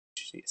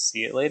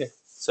see it later.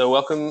 So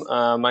welcome.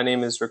 My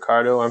name is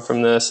Ricardo. I'm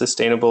from the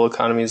Sustainable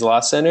Economies Law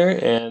Center,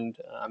 and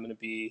I'm going to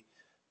be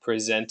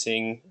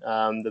presenting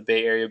the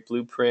Bay Area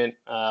Blueprint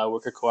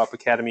Worker Co-op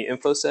Academy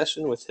info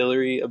session with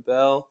Hillary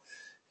Abel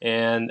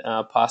and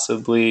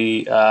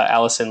possibly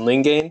Allison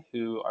Lingane,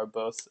 who are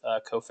both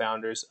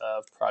co-founders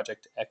of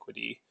Project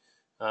Equity,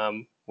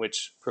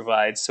 which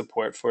provides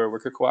support for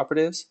worker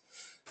cooperatives.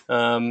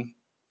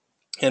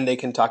 And they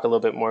can talk a little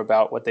bit more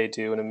about what they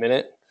do in a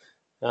minute.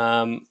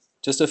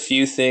 Just a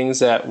few things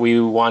that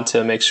we want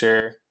to make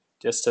sure,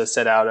 just to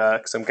set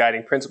out some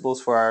guiding principles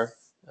for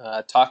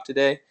our talk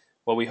today.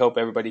 What we hope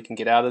everybody can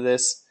get out of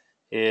this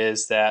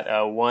is that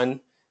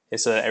one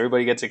is so that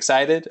everybody gets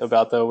excited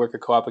about the Worker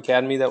Co-op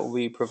Academy that we'll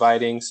be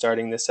providing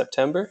starting this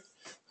September.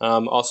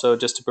 Also,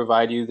 just to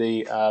provide you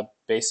the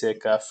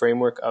basic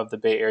framework of the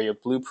Bay Area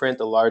Blueprint,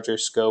 the larger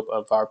scope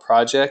of our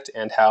project,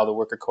 and how the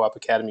Worker Co-op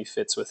Academy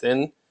fits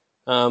within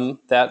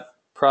that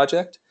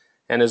project,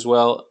 and as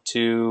well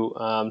to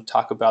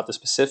talk about the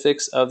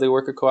specifics of the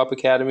Worker Co-op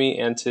Academy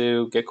and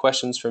to get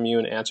questions from you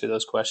and answer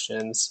those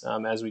questions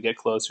as we get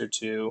closer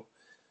to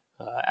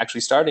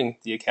actually starting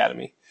the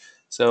Academy.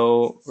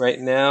 So right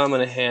now I'm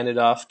going to hand it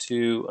off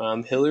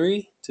to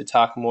Hillary to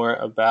talk more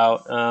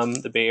about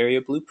the Bay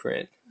Area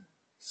Blueprint.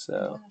 So you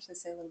want to actually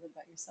say a little bit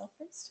about yourself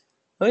first?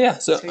 Oh yeah,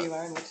 so who you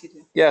are and what you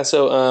do. Yeah,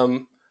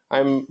 so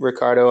I'm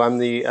Ricardo. I'm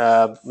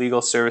the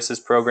Legal Services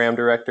Program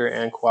Director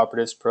and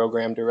Cooperatives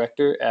Program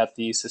Director at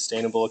the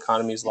Sustainable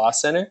Economies Law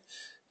Center.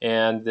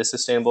 And the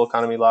Sustainable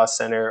Economy Law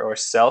Center, or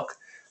SELC,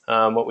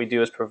 what we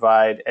do is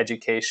provide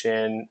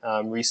education,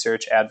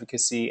 research,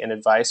 advocacy, and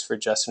advice for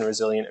just and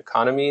resilient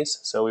economies.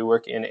 So we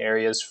work in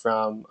areas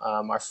from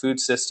our food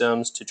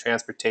systems to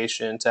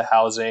transportation to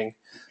housing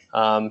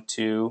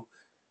to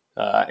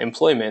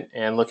employment,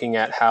 and looking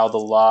at how the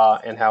law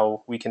and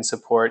how we can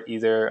support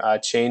either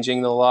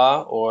changing the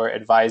law or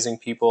advising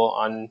people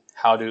on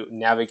how to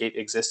navigate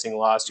existing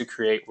laws to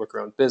create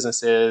worker-owned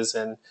businesses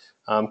and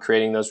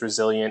creating those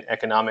resilient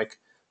economic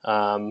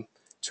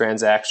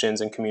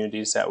transactions and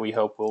communities that we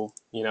hope will,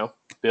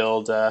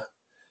 build a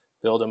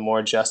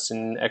more just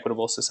and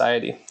equitable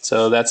society.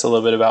 So that's a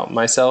little bit about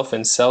myself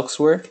and SELC's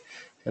work,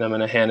 and I'm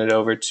going to hand it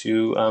over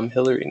to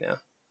Hillary now.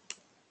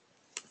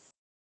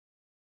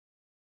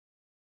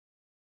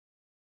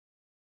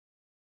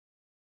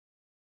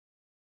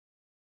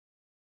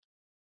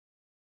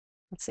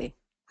 Let's see.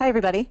 Hi,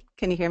 everybody.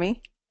 Can you hear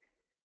me?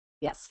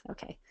 Yes.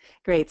 Okay.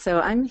 Great.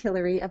 So I'm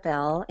Hillary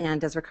Abel,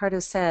 and as Ricardo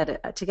said,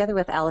 together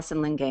with Allison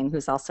Lingane,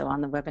 who's also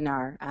on the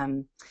webinar,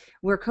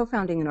 we're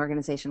co-founding an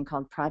organization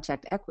called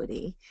Project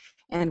Equity,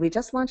 and we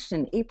just launched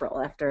in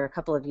April after a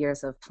couple of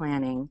years of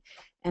planning.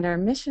 And our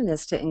mission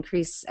is to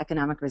increase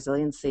economic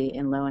resiliency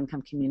in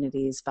low-income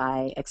communities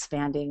by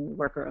expanding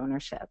worker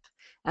ownership.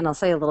 And I'll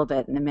say a little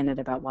bit in a minute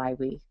about why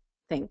we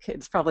think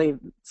it's probably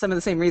some of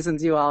the same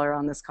reasons you all are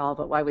on this call,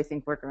 but why we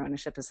think worker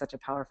ownership is such a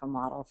powerful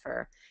model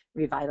for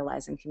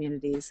revitalizing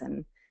communities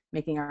and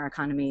making our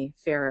economy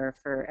fairer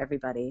for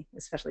everybody,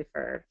 especially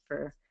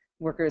for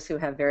workers who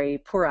have very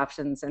poor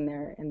options in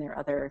their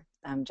other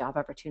job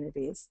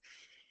opportunities.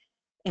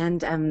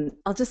 And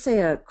I'll just say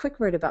a quick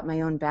word about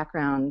my own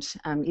background.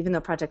 Even though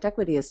Project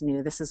Equity is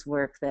new, this is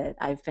work that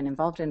I've been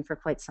involved in for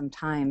quite some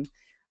time.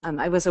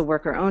 I was a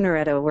worker owner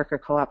at a worker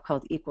co-op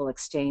called Equal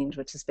Exchange,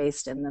 which is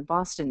based in the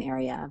Boston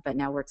area, but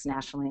now works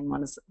nationally and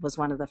was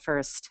the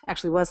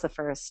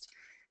first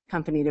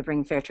company to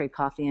bring fair trade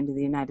coffee into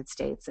the United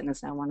States, and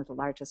is now one of the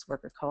largest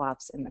worker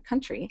co-ops in the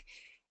country.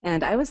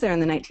 And I was there in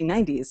the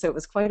 1990s, so it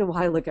was quite a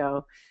while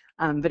ago,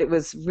 but it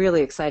was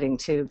really exciting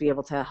to be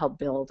able to help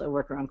build a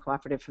worker-owned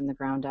cooperative from the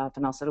ground up,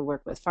 and also to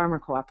work with farmer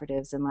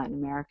cooperatives in Latin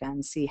America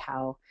and see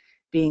how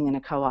being in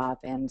a co-op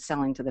and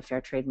selling to the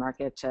fair trade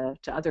market to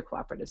other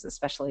cooperatives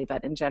especially,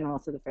 but in general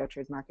to the fair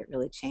trade market,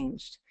 really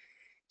changed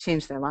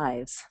their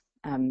lives.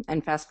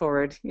 And fast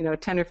forward,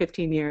 10 or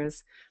 15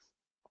 years,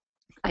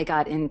 I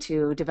got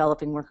into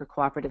developing worker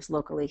cooperatives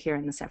locally here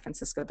in the San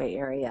Francisco Bay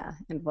Area,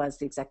 and was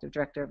the executive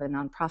director of a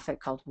nonprofit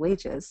called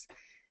Wages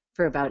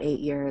for about 8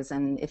 years.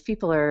 And if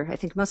people I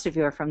think most of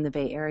you are from the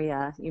Bay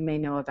Area, you may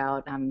know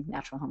about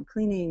Natural Home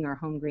Cleaning or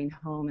Home Green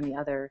Home and the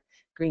other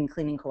green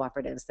cleaning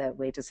cooperatives that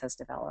Wages has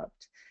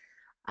developed.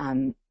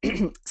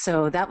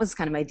 So that was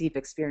kind of my deep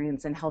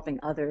experience in helping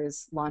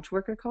others launch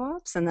worker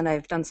co-ops. And then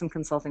I've done some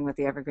consulting with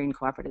the Evergreen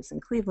Cooperatives in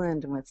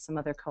Cleveland and with some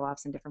other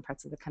co-ops in different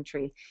parts of the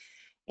country.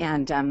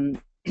 And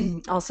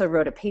also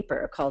wrote a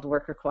paper called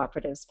Worker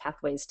Cooperatives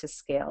Pathways to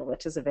Scale,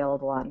 which is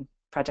available on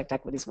Project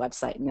Equity's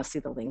website, and you'll see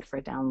the link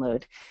for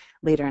download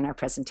later in our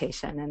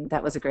presentation. And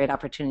that was a great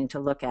opportunity to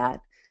look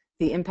at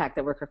the impact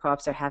that worker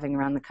co-ops are having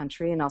around the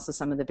country, and also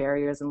some of the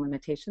barriers and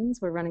limitations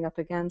we're running up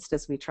against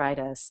as we try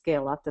to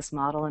scale up this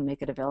model and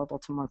make it available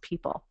to more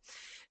people.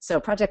 So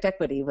Project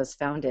Equity was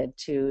founded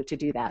to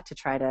do that, to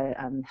try to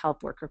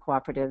help worker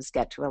cooperatives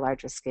get to a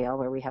larger scale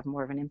where we have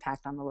more of an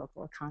impact on the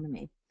local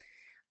economy.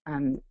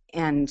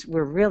 And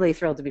we're really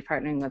thrilled to be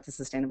partnering with the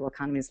Sustainable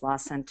Economies Law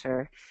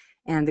Center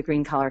and the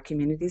Green Collar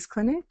Communities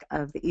Clinic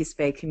of the East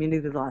Bay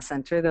Community Law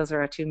Center. Those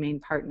are our two main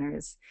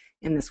partners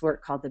in this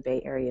work called the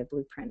Bay Area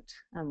Blueprint,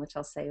 which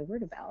I'll say a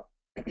word about.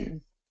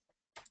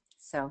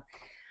 So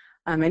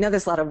I know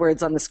there's a lot of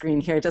words on the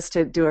screen here, just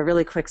to do a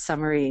really quick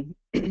summary.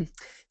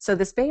 So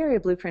this Bay Area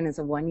Blueprint is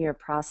a one-year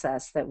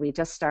process that we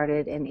just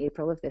started in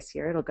April of this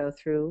year. It'll go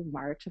through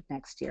March of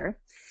next year.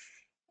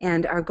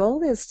 And our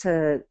goal is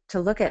to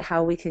look at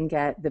how we can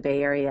get the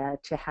Bay Area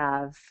to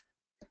have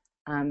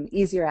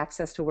easier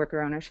access to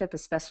worker ownership,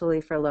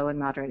 especially for low and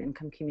moderate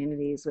income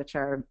communities, which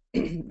are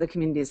the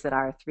communities that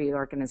our three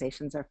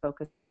organizations are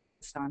focused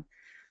on.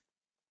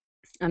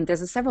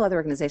 There's several other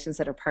organizations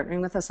that are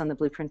partnering with us on the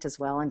blueprint as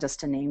well, and just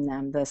to name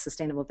them, the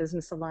Sustainable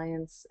Business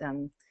Alliance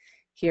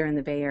here in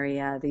the Bay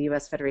Area, the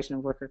U.S. Federation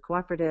of Worker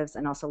Cooperatives,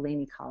 and also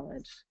Laney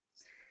College.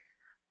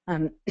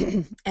 And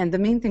the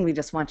main thing we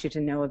just want you to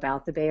know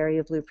about the Bay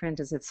Area Blueprint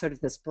is it's sort of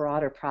this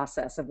broader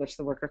process of which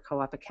the Worker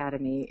Co-op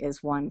Academy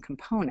is one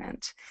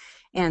component.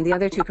 And the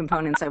other two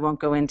components I won't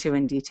go into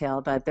in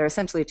detail, but they're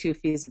essentially two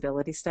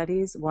feasibility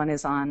studies. One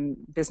is on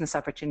business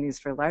opportunities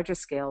for larger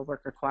scale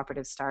worker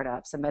cooperative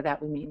startups. And by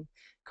that we mean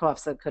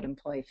co-ops that could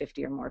employ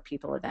 50 or more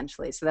people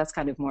eventually. So that's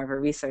kind of more of a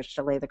research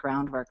to lay the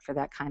groundwork for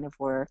that kind of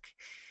work.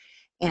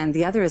 And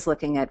the other is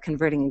looking at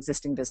converting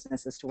existing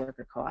businesses to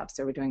worker co-ops.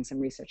 So we're doing some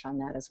research on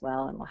that as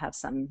well, and we'll have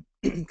some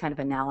kind of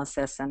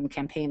analysis and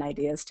campaign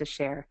ideas to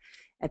share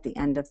at the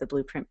end of the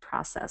blueprint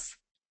process.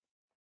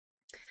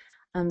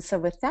 So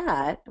with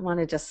that, I want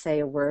to just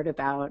say a word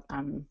about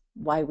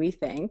why we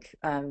think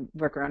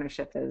worker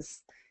ownership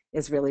is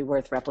really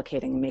worth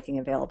replicating and making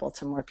available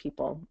to more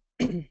people.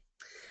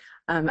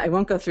 I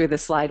won't go through the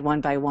slide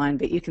one by one,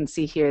 but you can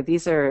see here,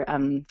 these are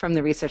from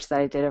the research that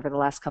I did over the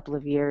last couple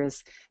of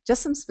years,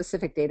 just some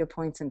specific data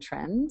points and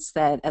trends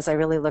that as I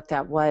really looked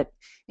at what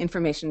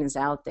information is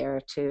out there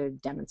to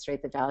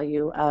demonstrate the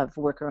value of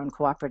worker-owned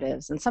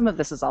cooperatives. And some of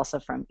this is also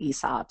from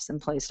ESOPs,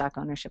 employee stock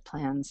ownership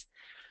plans.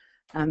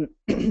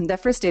 That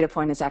first data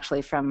point is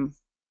actually from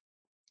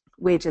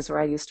Wages, where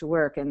I used to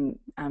work, and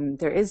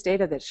there is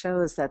data that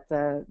shows that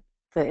the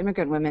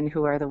immigrant women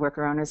who are the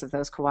worker owners of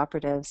those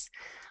cooperatives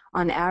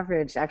on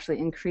average actually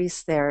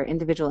increase their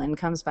individual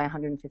incomes by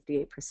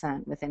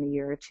 158% within a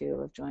year or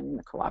two of joining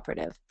the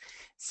cooperative.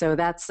 So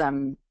that's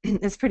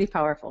it's pretty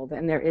powerful.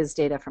 And there is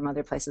data from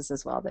other places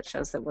as well that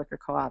shows that worker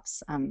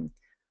co-ops,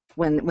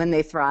 when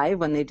they thrive,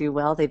 when they do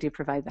well, they do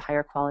provide the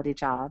higher quality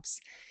jobs.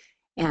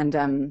 And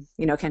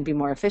you know, can be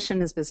more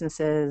efficient as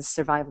businesses,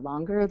 survive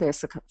longer.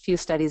 There's a few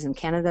studies in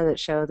Canada that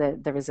show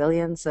that the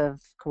resilience of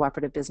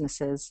cooperative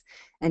businesses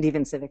and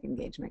even civic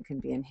engagement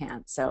can be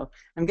enhanced. So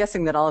I'm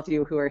guessing that all of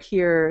you who are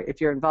here, if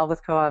you're involved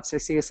with co-ops or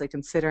seriously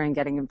considering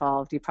getting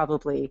involved, you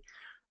probably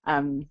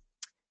kind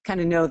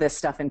of know this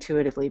stuff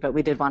intuitively, but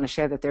we did want to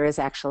share that there is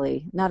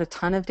actually not a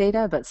ton of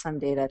data, but some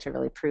data to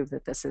really prove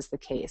that this is the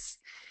case.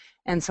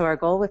 And so our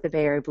goal with the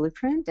Bay Area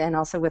Blueprint and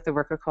also with the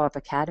Worker Co-op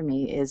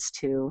Academy is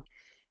to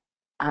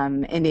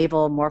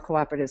enable more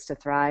cooperatives to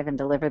thrive and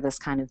deliver this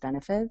kind of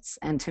benefits,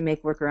 and to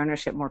make worker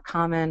ownership more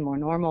common, more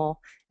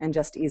normal, and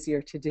just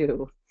easier to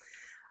do.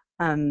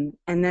 And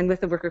then with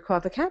the Worker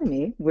Co-op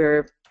Academy,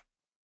 we're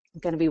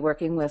going to be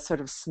working with sort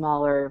of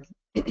smaller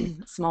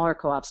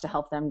co-ops to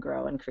help them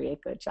grow and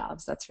create good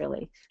jobs. That's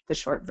really the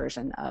short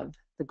version of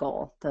the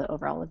goal, the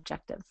overall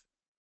objective.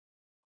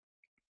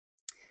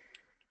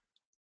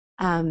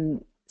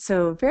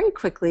 So very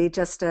quickly,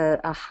 just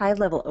a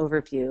high-level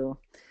overview.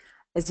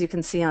 As you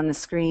can see on the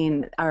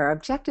screen, our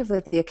objective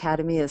with the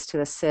Academy is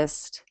to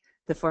assist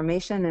the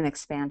formation and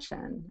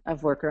expansion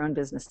of worker-owned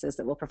businesses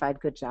that will provide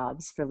good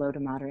jobs for low to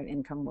moderate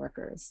income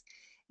workers.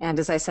 And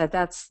as I said,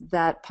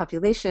 that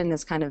population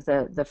is kind of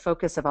the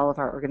focus of all of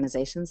our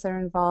organizations that are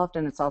involved,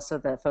 and it's also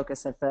the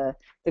focus of the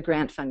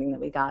grant funding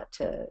that we got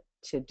to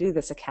do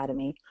this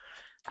Academy.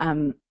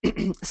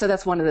 So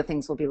that's one of the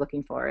things we'll be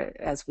looking for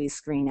as we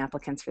screen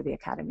applicants for the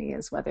Academy,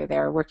 is whether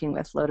they're working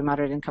with low to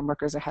moderate income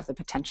workers or have the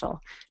potential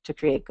to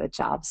create good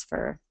jobs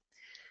for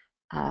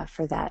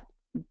that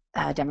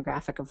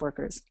demographic of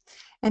workers.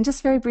 And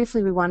just very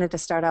briefly, we wanted to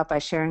start out by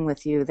sharing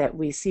with you that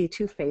we see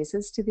two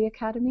phases to the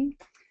Academy.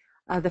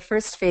 The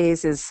first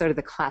phase is sort of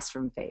the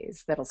classroom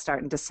phase that'll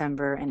start in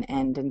December and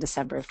end in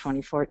December of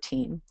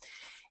 2014.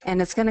 And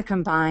it's going to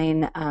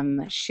combine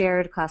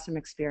shared classroom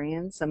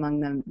experience among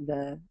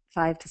the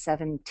 5 to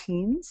 7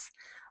 teams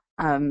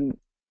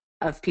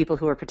of people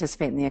who are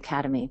participating in the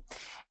Academy.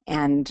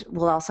 And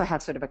we'll also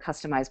have sort of a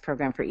customized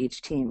program for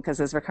each team,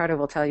 because as Ricardo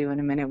will tell you in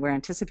a minute, we're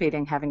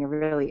anticipating having a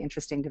really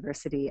interesting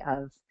diversity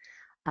of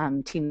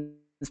teams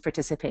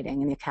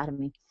participating in the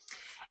Academy.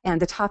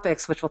 And the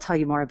topics, which we'll tell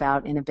you more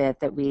about in a bit,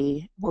 that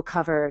we will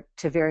cover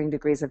to varying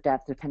degrees of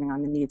depth depending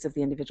on the needs of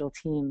the individual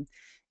team,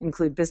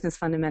 include business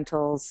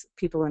fundamentals,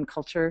 people and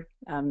culture,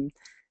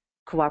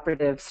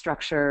 cooperative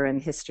structure and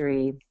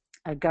history,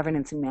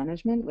 governance and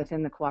management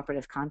within the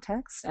cooperative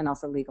context, and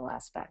also legal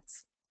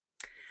aspects.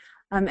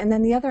 And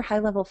then the other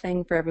high-level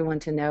thing for everyone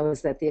to know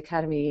is that the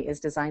Academy is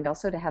designed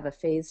also to have a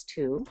phase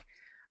 2,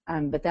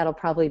 But that'll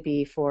probably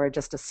be for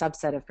just a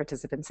subset of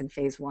participants in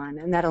phase one,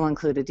 and that'll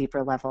include a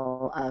deeper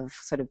level of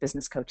sort of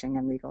business coaching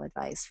and legal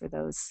advice for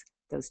those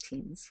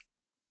teams.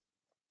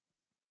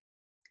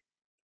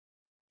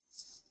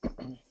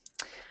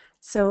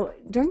 So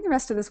during the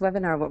rest of this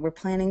webinar, what we're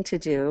planning to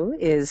do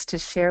is to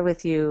share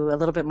with you a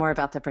little bit more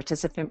about the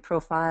participant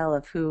profile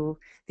of who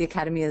the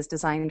Academy is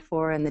designed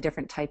for and the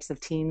different types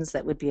of teams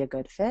that would be a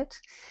good fit,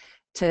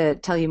 to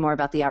tell you more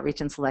about the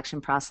outreach and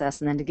selection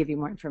process, and then to give you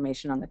more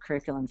information on the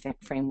curriculum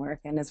framework.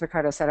 And as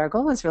Ricardo said, our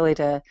goal is really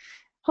to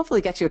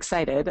hopefully get you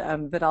excited,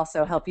 but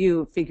also help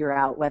you figure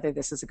out whether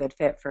this is a good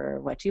fit for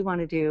what you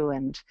want to do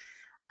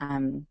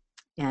um,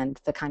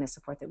 and the kind of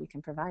support that we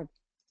can provide.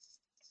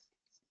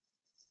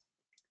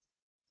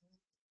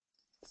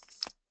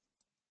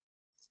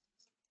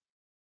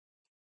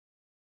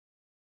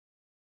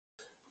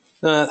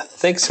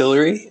 Thanks,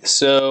 Hillary.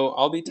 So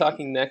I'll be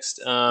talking next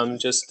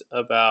just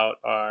about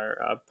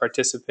our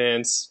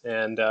participants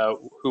and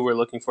who we're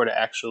looking for to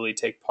actually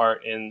take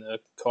part in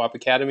the Co-op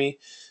Academy.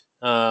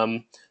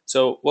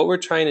 So what we're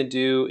trying to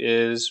do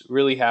is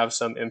really have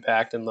some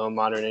impact in low and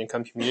moderate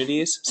income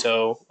communities.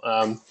 So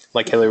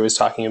like Hillary was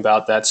talking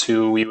about, that's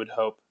who we would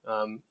hope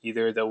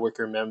either the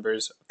worker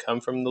members come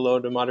from the low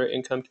to moderate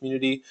income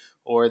community,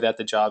 or that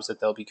the jobs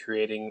that they'll be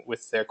creating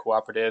with their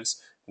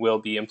cooperatives will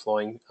be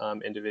employing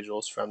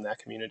individuals from that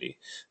community.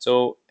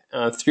 So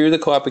through the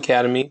Co-op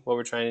Academy, what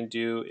we're trying to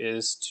do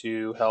is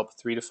to help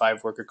 3 to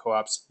 5 worker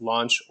co-ops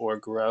launch or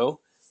grow.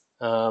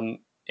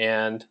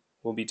 And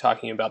we'll be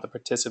talking about the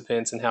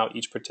participants and how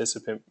each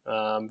participant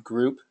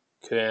group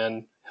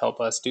can help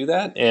us do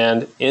that.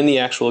 And in the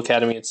actual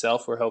academy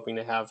itself, we're hoping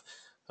to have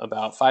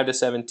about 5 to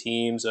 7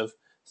 teams of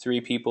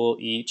 3 people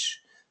each.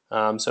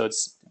 So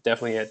it's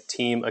definitely a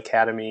team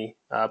academy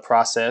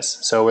process.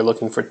 So we're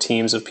looking for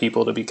teams of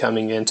people to be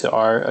coming into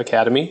our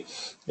academy.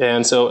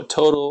 And so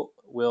total,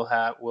 we'll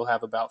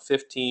have about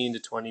 15 to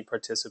 20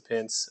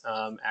 participants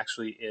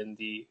actually in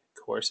the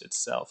course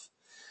itself.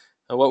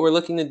 What we're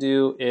looking to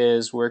do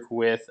is work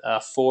with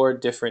 4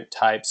 different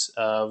types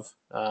of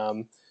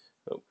 4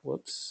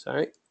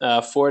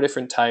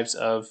 different types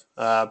of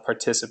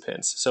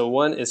participants. So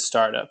one is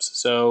startups,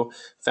 so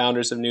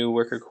founders of new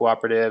worker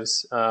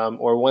cooperatives,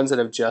 or ones that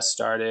have just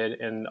started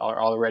and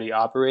are already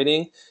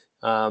operating.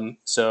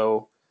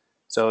 So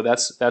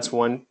that's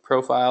one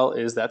profile,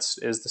 is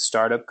the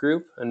startup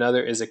group.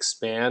 Another is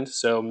expand,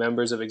 so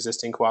members of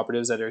existing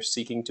cooperatives that are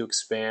seeking to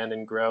expand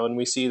and grow, and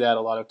we see that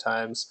a lot of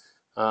times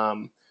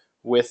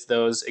with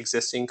those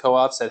existing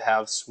co-ops that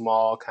have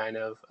small kind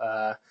of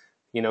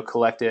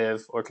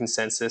collective or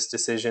consensus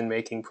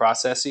decision-making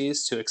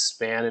processes to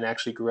expand and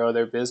actually grow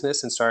their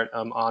business and start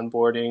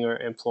onboarding or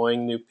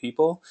employing new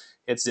people.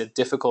 It's a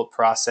difficult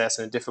process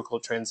and a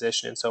difficult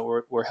transition. And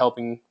so we're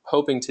hoping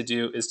to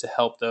do is to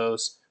help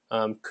those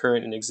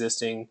current and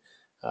existing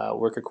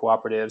worker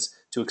cooperatives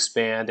to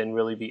expand and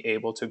really be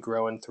able to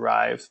grow and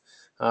thrive.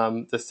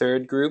 The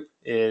third group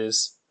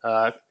is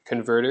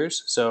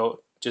converters.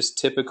 So just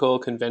typical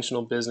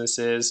conventional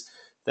businesses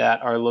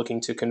that are looking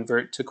to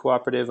convert to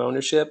cooperative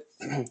ownership.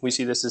 We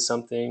see this as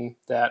something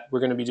that we're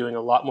going to be doing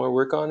a lot more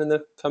work on in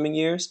the coming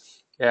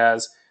years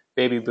as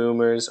baby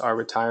boomers are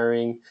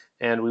retiring,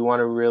 and we want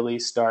to really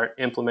start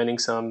implementing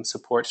some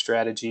support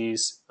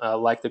strategies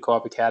like the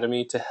Co-op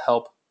Academy to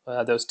help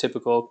those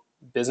typical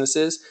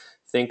businesses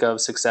think of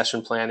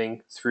succession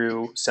planning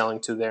through selling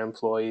to their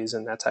employees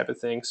and that type of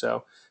thing.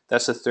 So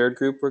that's the third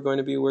group we're going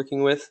to be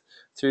working with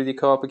through the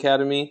Co-op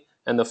Academy.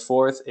 And the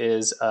fourth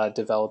is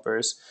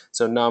developers,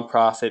 so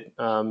nonprofit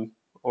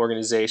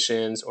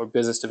organizations or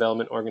business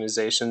development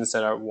organizations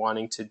that are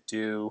wanting to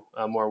do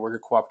more worker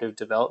cooperative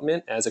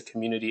development as a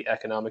community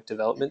economic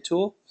development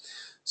tool.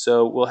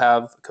 So we'll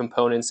have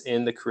components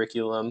in the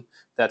curriculum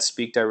that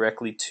speak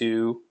directly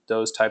to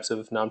those types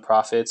of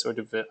nonprofits or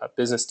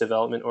business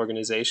development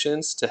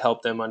organizations to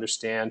help them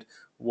understand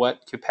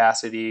what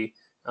capacity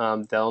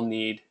they'll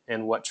need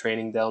and what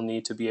training they'll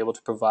need to be able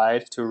to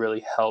provide to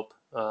really help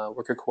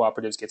worker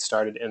cooperatives get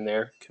started in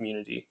their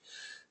community.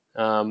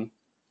 And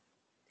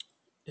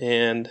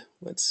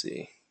let's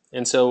see.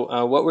 And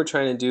so what we're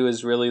trying to do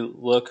is really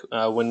look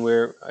when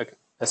we're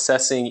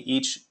assessing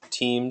each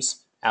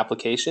team's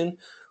application,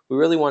 we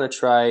really want to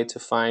try to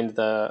find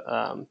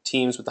the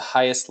teams with the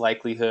highest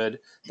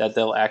likelihood that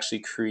they'll actually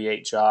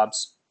create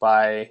jobs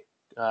by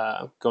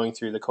going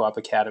through the Co-op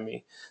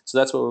Academy. So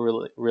that's what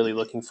we're really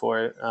looking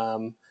for.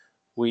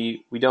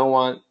 We don't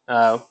want,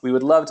 we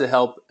would love to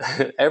help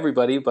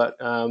everybody, but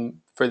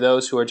for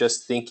those who are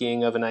just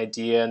thinking of an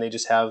idea and they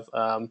just have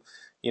a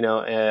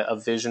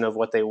vision of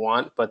what they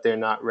want, but they're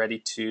not ready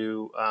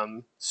to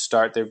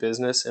start their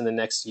business in the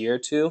next year or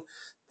two,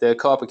 the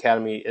Co-op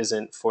Academy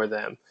isn't for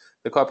them.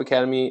 The Co-op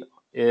Academy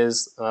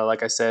is,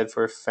 like I said,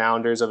 for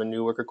founders of a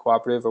new worker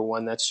cooperative or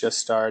one that's just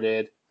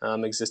started,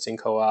 existing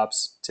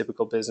co-ops,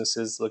 typical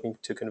businesses looking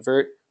to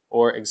convert,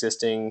 or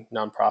existing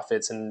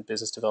nonprofits and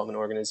business development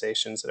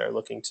organizations that are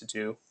looking to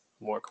do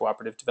more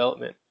cooperative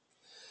development.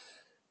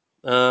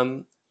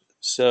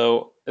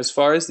 So as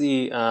far as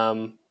the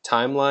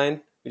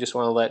timeline, we just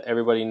want to let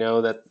everybody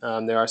know that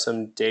there are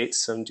some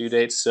dates, some due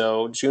dates.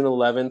 So June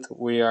 11th,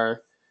 we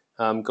are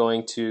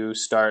going to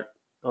start,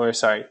 or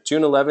sorry,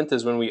 June 11th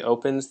is when we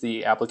opened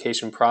the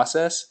application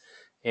process.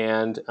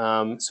 And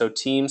so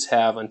teams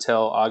have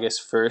until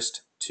August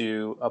 1st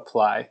to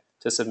apply,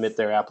 to submit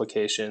their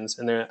applications.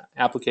 And their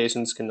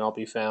applications can all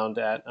be found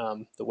at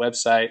the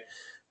website,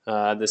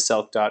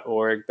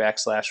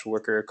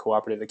 theselk.org/Worker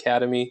Cooperative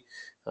Academy.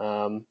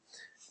 And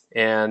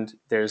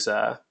there's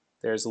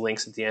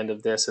links at the end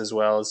of this, as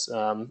well as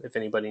if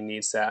anybody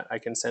needs that, I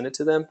can send it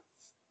to them.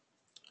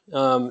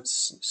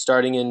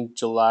 Starting in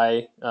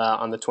July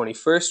on the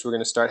 21st, we're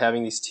going to start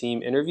having these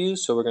team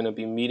interviews. So we're going to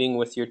be meeting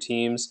with your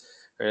teams,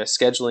 or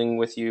scheduling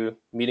with you,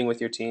 meeting with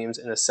your teams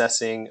and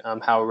assessing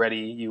how ready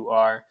you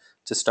are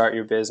to start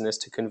your business,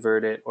 to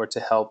convert it, or to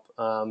help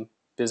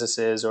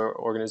businesses or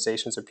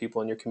organizations or people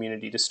in your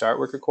community to start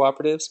worker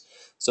cooperatives.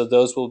 So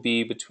those will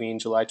be between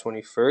July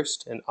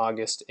 21st and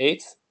August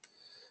 8th.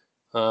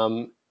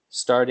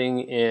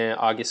 Starting in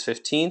August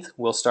 15th,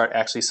 we'll start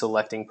actually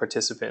selecting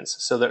participants.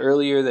 So the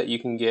earlier that you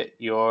can get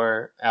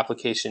your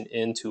application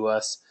into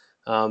us,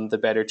 the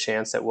better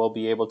chance that we'll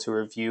be able to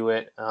review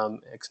it,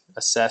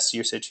 assess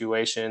your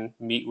situation,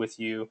 meet with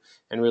you,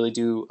 and really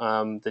do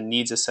the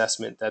needs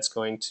assessment that's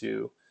going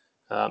to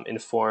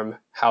inform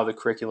how the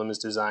curriculum is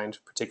designed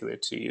particular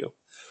to you.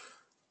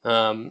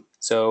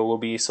 So we'll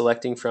be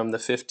selecting from the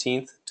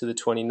 15th to the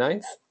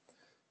 29th.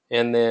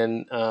 And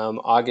then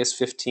August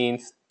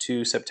 15th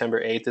to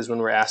September 8th is when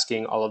we're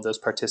asking all of those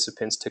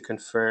participants to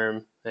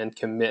confirm and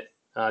commit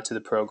to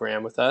the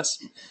program with us.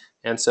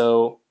 And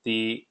so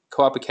the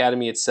Co-op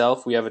Academy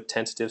itself, we have a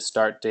tentative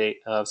start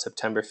date of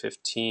September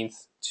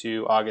 15th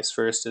to August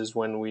 1st is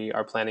when we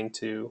are planning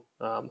to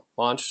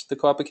launch the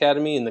Co-op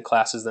Academy and the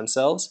classes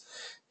themselves.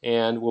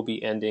 And we'll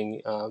be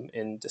ending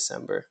in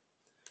December.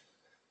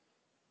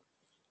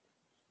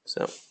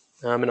 So,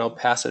 and I'll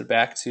pass it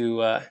back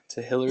to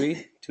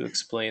Hillary to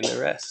explain the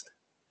rest.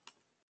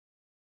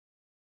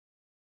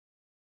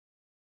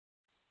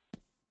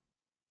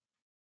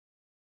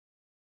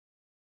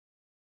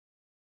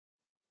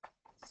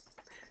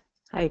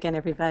 Hi again,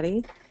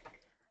 everybody.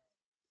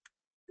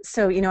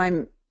 So,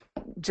 I'm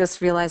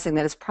just realizing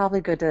that it's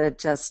probably good to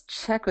just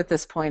check with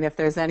this point if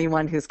there's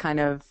anyone who's kind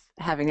of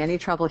having any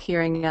trouble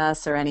hearing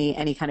us or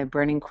any kind of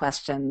burning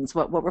questions.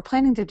 What we're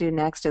planning to do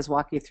next is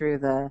walk you through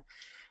the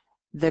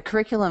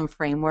curriculum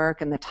framework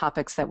and the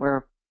topics that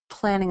we're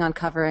planning on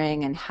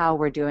covering and how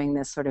we're doing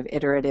this sort of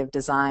iterative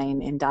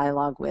design in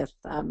dialogue with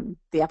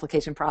the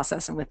application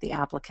process and with the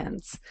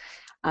applicants.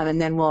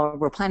 And then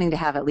we're planning to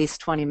have at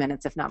least 20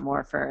 minutes, if not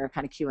more, for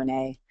kind of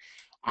Q&A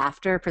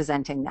after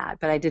presenting that.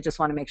 But I did just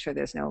want to make sure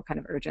there's no kind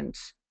of urgent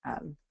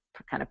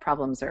kind of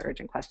problems or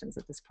urgent questions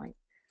at this point.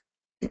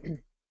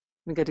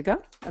 We good to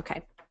go?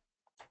 Okay.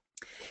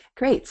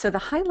 Great. So the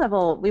high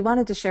level, we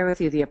wanted to share with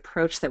you the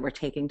approach that we're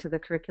taking to the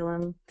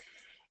curriculum.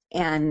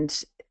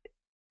 And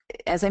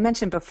as I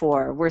mentioned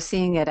before, we're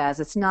seeing it as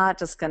it's not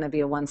just going to be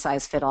a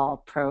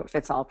one-size-fits-all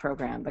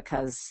program,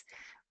 because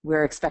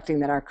we're expecting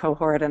that our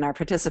cohort and our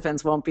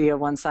participants won't be a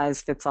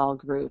one-size-fits-all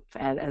group.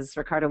 And as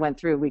Ricardo went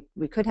through,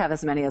 we could have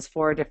as many as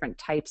 4 different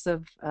types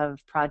of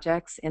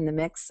projects in the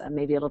mix.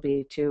 Maybe it'll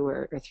be 2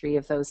 or 3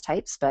 of those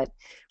types, but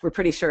we're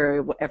pretty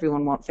sure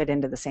everyone won't fit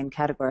into the same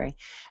category.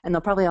 And they'll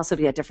probably also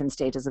be at different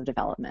stages of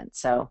development.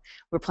 So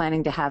we're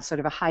planning to have sort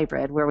of a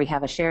hybrid where we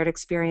have a shared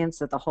experience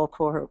that the whole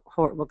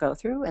cohort will go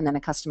through, and then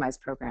a customized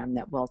program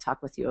that we'll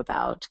talk with you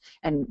about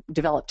and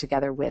develop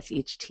together with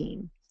each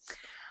team.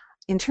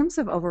 In terms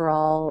of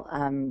overall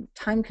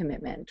time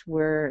commitment,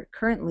 we're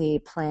currently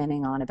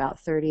planning on about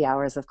 30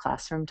 hours of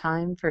classroom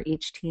time for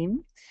each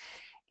team.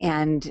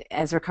 And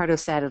as Ricardo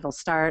said, it'll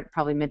start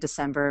probably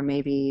mid-December,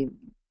 maybe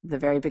the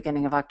very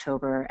beginning of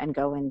October, and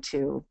go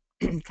into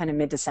kind of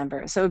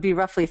mid-December. So it would be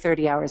roughly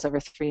 30 hours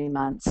over 3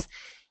 months.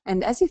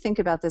 And as you think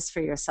about this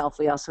for yourself,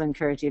 we also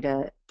encourage you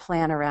to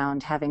plan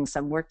around having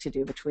some work to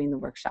do between the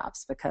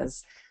workshops,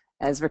 because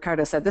as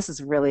Ricardo said, this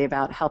is really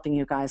about helping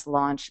you guys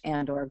launch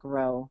and or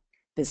grow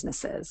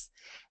businesses.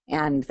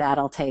 And that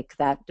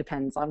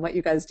depends on what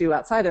you guys do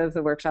outside of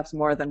the workshops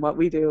more than what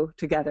we do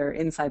together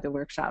inside the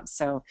workshops.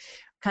 So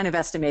kind of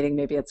estimating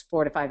maybe it's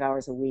 4 to 5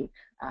 hours a week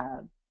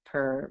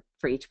for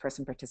each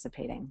person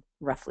participating,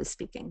 roughly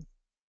speaking.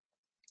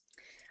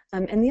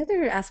 And the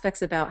other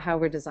aspects about how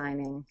we're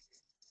designing,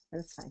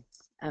 that's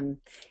fine,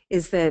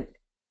 is that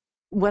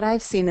what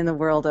I've seen in the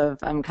world of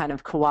kind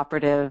of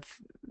cooperative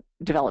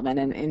development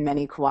and in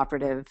many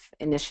cooperative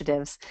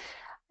initiatives,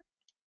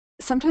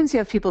 sometimes you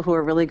have people who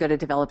are really good at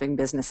developing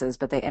businesses,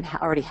 but they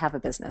already have a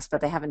business,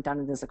 but they haven't done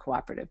it as a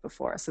cooperative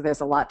before. So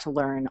there's a lot to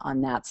learn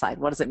on that side.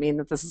 What does it mean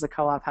that this is a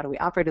co-op? How do we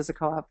operate as a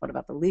co-op? What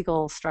about the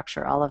legal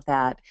structure? All of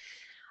that.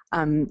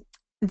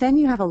 Then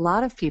you have a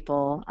lot of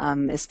people,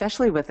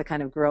 especially with the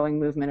kind of growing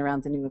movement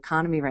around the new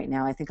economy right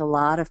now. I think a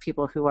lot of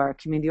people who are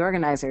community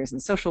organizers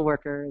and social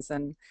workers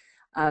and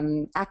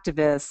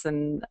activists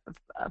and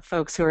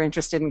folks who are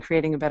interested in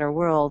creating a better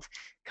world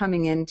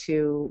coming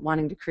into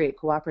wanting to create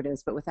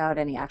cooperatives, but without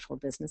any actual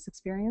business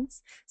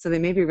experience. So they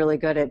may be really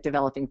good at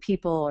developing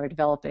people or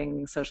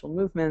developing social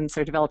movements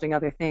or developing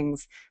other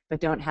things, but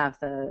don't have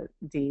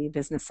the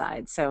business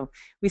side. So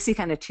we see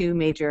kind of two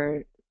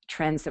major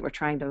trends that we're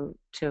trying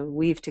to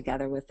weave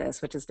together with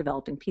this, which is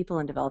developing people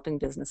and developing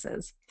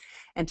businesses.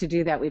 And to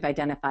do that, we've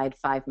identified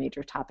 5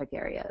 major topic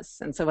areas.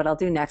 And so what I'll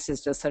do next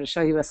is just sort of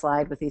show you a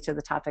slide with each of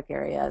the topic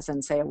areas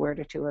and say a word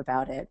or two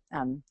about it.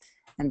 And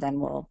then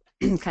we'll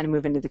kind of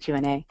move into the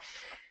Q&A.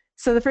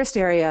 So the first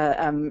area,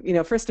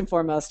 first and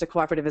foremost, a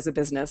cooperative is a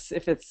business.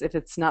 If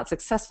it's not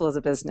successful as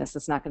a business,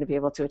 it's not going to be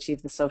able to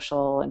achieve the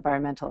social,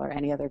 environmental, or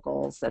any other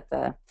goals that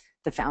the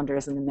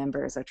founders and the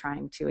members are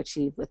trying to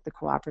achieve with the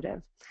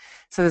cooperative.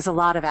 So there's a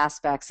lot of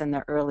aspects in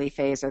the early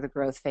phase or the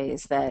growth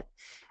phase that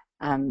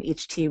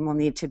each team will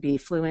need to be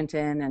fluent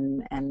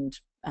in and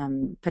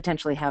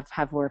potentially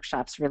have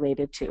workshops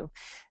related to.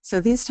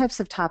 So these types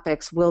of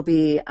topics will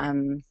be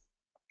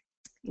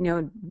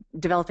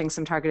developing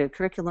some targeted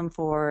curriculum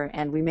for,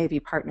 and we may be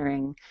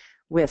partnering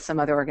with some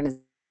other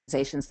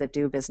organizations that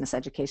do business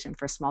education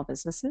for small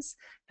businesses,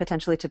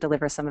 potentially to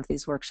deliver some of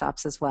these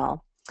workshops as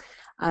well.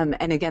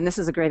 And again, this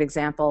is a great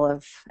example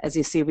of, as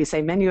you see, we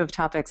say menu of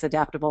topics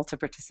adaptable to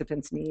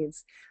participants'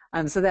 needs.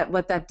 So that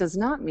what that does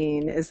not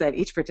mean is that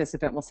each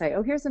participant will say,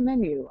 oh, here's a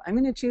menu. I'm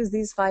going to choose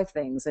these 5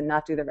 things and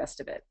not do the rest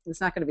of it.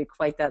 It's not going to be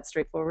quite that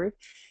straightforward.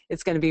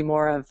 It's going to be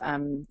more of,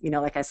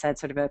 like I said,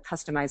 sort of a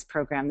customized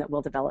program that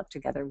we'll develop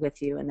together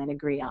with you and then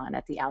agree on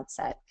at the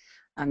outset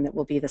that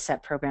will be the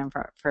set program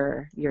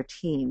for your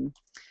team.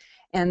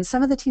 And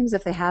some of the teams,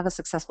 if they have a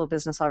successful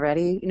business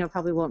already,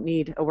 probably won't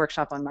need a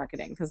workshop on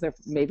marketing because they're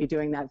maybe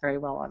doing that very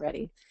well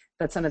already.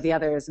 But some of the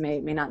others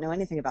may not know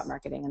anything about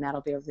marketing, and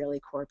that'll be a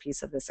really core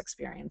piece of this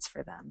experience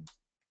for them.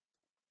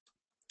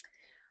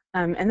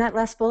 And that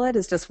last bullet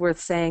is just worth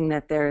saying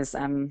that there's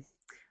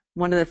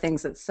one of the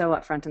things that's so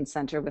up front and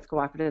center with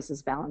cooperatives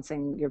is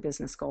balancing your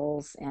business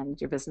goals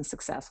and your business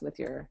success with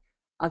your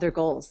other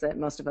goals that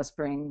most of us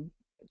bring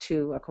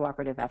to a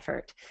cooperative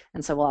effort.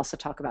 And so we'll also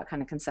talk about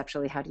kind of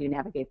conceptually, how do you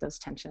navigate those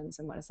tensions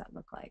and what does that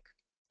look like?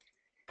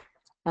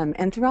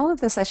 And through all of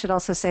this, I should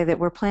also say that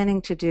we're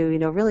planning to do,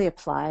 really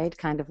applied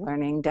kind of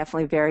learning,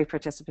 definitely very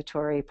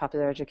participatory,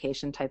 popular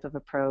education type of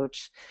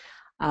approach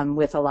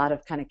with a lot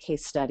of kind of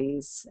case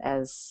studies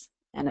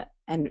and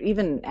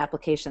even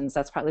applications.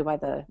 That's partly why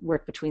the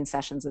work between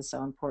sessions is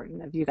so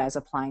important, of you guys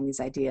applying these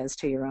ideas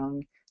to your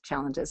own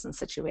challenges and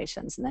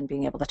situations and then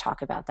being able to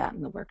talk about that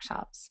in the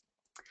workshops.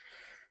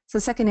 So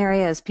the second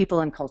area is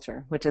people and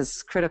culture, which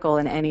is critical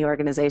in any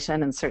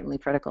organization and certainly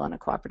critical in a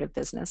cooperative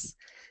business.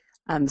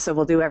 So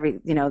we'll do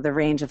the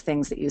range of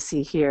things that you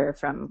see here,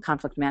 from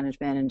conflict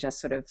management and just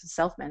sort of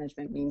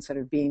self-management, means sort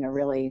of being a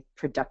really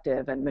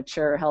productive and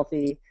mature,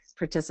 healthy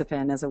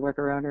participant as a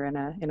worker owner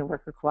in a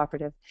worker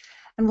cooperative.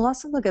 And we'll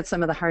also look at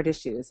some of the hard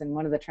issues. And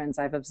one of the trends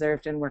I've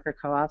observed in worker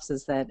co-ops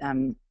is that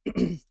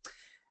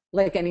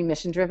like any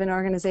mission-driven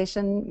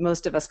organization,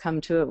 most of us come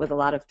to it with a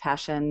lot of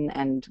passion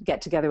and get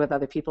together with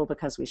other people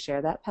because we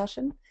share that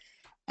passion.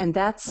 And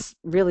that's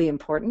really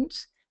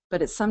important,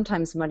 but it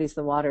sometimes muddies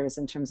the waters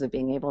in terms of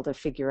being able to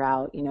figure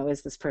out,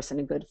 is this person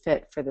a good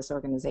fit for this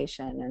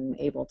organization and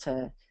able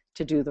to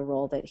do the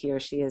role that he or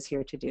she is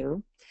here to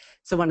do.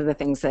 So one of the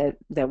things that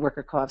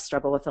worker co-ops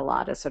struggle with a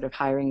lot is sort of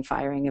hiring,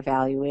 firing,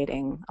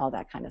 evaluating, all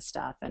that kind of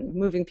stuff, and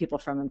moving people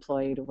from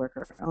employee to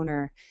worker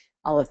owner,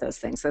 all of those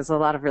things. There's a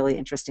lot of really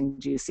interesting,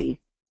 juicy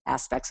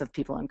aspects of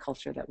people and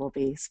culture that we'll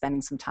be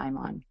spending some time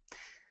on.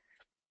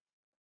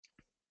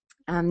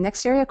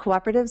 Next area,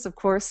 cooperatives, of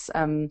course.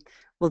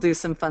 We'll do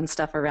some fun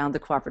stuff around the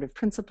cooperative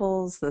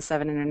principles, the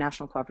 7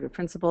 international cooperative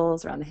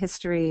principles, around the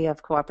history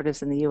of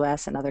cooperatives in the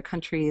US and other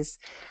countries.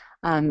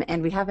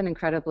 And we have an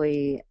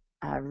incredibly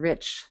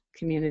rich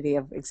community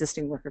of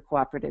existing worker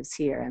cooperatives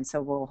here. And so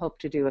we'll hope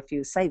to do a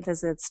few site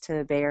visits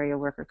to Bay Area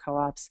worker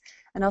co-ops,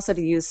 and also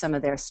to use some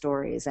of their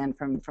stories and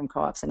from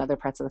co-ops in other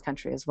parts of the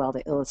country as well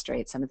to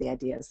illustrate some of the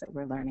ideas that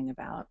we're learning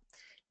about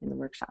in the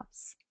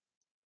workshops.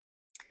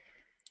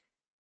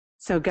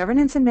 So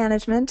governance and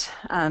management,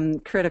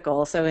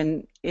 critical. So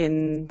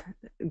in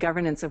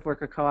governance of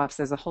worker co-ops,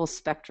 there's a whole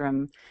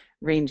spectrum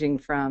ranging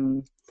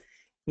from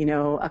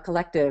a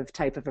collective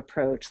type of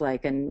approach,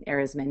 like an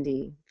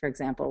Arizmendi, for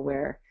example,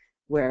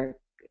 where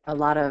a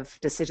lot of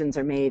decisions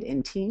are made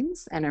in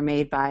teams and are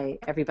made by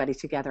everybody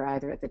together,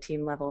 either at the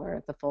team level or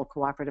at the full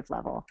cooperative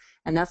level.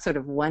 And that's sort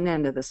of one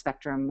end of the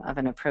spectrum of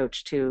an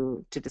approach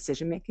to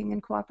decision making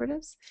in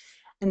cooperatives.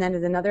 And then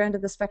at another end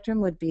of the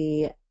spectrum would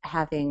be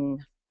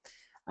having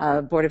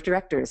a board of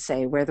directors,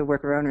 say, where the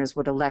worker owners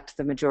would elect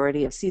the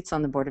majority of seats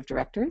on the board of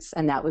directors,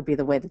 and that would be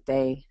the way that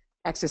they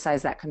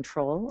exercise that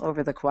control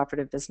over the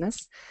cooperative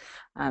business.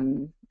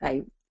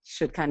 I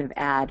should kind of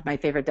add, my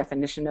favorite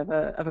definition of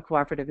a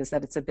cooperative is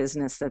that it's a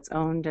business that's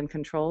owned and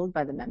controlled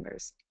by the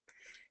members.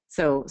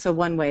 So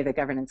one way that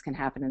governance can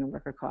happen in a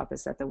worker co-op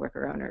is that the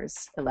worker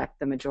owners elect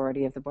the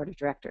majority of the board of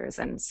directors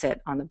and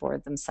sit on the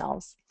board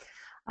themselves.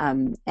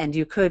 And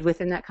you could,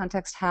 within that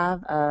context,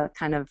 have a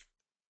kind of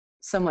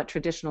somewhat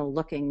traditional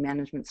looking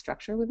management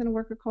structure within a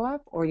worker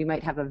co-op, or you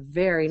might have a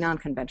very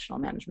non-conventional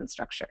management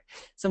structure.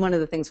 So one of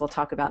the things we'll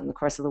talk about in the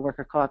course of the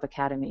Worker Coop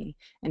Academy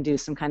and do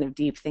some kind of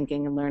deep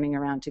thinking and learning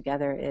around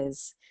together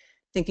is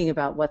thinking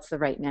about what's the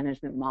right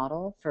management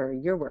model for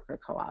your worker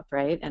co-op,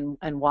 right? And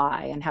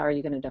why, and how are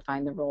you going to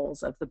define the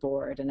roles of the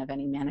board and of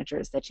any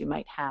managers that you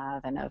might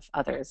have and of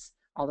others,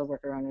 all the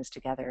worker owners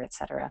together, et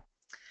cetera.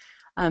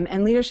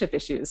 And leadership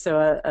issues. So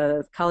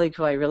a colleague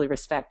who I really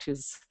respect,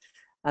 who's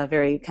a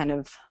very kind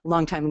of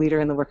longtime leader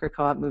in the worker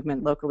co-op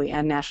movement locally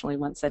and nationally,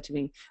 once said to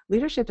me,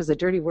 leadership is a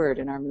dirty word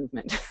in our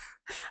movement.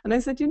 And I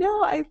said, you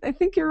know, I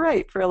think you're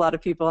right for a lot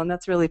of people, and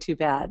that's really too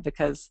bad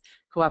because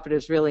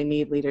cooperatives really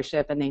need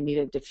leadership and they need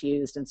it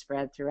diffused and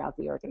spread throughout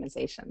the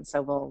organization.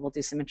 So we'll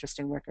do some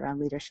interesting work around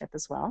leadership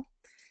as well,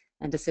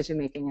 and decision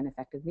making and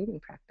effective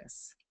meeting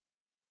practice.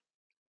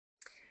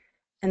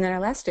 And then our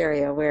last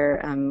area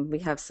where we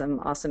have some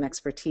awesome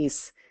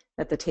expertise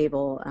at the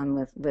table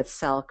with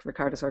SELC,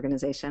 Ricardo's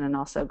organization, and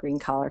also Green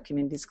Collar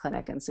Communities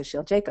Clinic and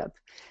Sushil Jacob,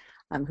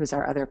 who's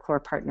our other core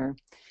partner.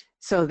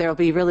 So there'll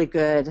be really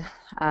good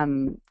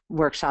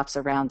workshops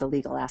around the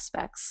legal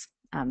aspects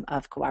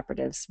of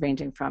cooperatives,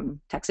 ranging from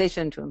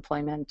taxation to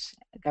employment,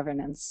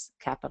 governance,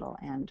 capital,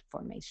 and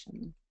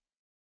formation.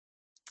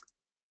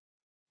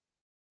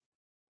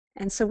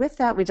 And so with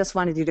that, we just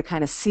wanted you to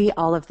kind of see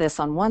all of this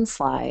on one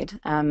slide.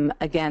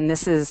 Again,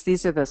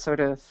 these are the sort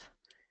of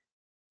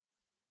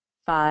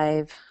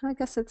 5, I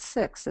guess it's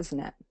 6, isn't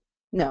it?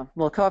 No,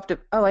 well, co-op,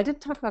 oh, I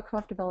didn't talk about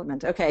co-op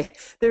development. Okay,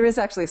 there is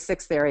actually a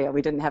 6th area.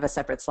 We didn't have a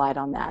separate slide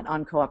on that,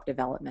 on co-op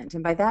development.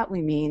 And by that,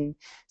 we mean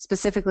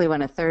specifically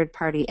when a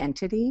third-party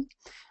entity,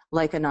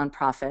 like a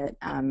nonprofit,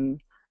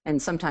 and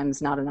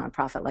sometimes not a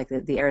nonprofit, like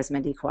the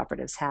Arizmendi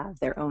cooperatives have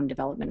their own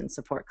development and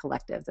support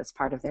collective that's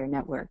part of their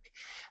network.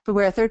 But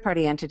where a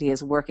third-party entity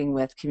is working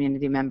with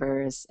community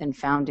members and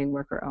founding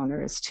worker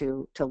owners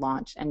to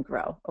launch and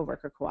grow a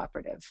worker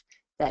cooperative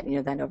that, you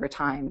know, then over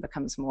time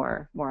becomes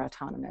more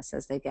autonomous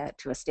as they get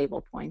to a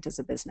stable point as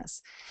a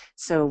business.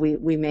 So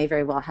we may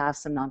very well have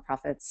some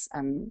nonprofits,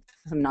 some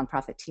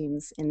nonprofit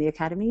teams in the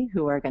academy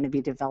who are going to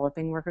be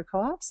developing worker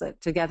co-ops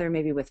together,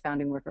 maybe with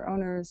founding worker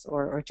owners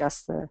or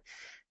just the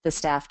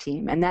staff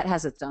team. And that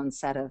has its own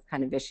set of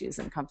kind of issues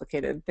and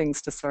complicated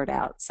things to sort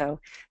out.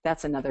 So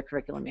that's another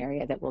curriculum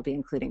area that we'll be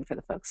including for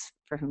the folks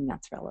for whom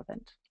that's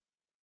relevant.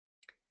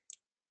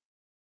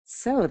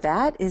 So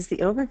that is the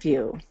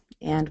overview.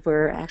 And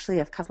we're actually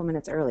a couple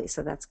minutes early,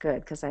 so that's good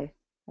because I've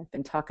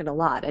been talking a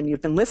lot and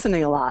you've been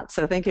listening a lot.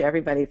 So thank you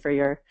everybody for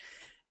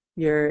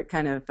your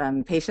kind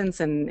of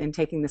patience in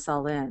taking this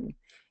all in.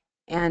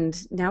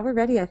 And now we're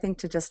ready, I think,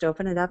 to just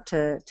open it up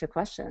to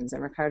questions.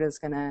 And Ricardo's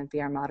going to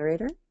be our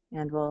moderator,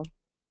 and we'll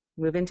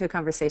move into a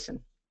conversation.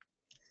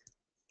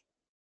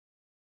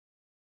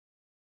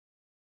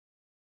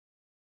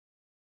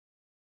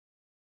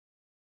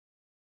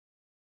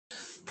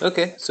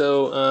 Okay,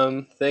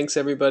 so thanks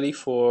everybody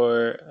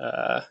for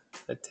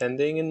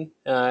attending,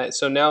 and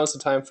so now is the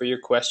time for your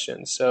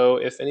questions. So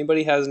if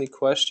anybody has any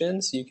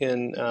questions, you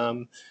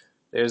can.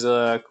 There's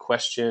a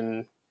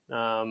question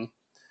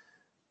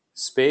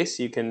space.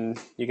 You can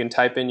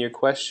type in your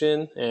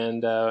question,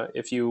 and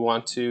if you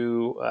want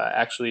to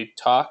actually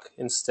talk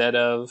instead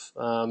of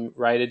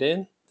write it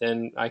in,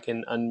 then I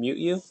can unmute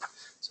you.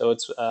 So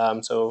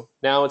so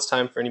now it's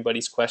time for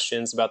anybody's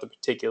questions about the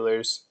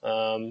particulars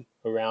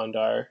around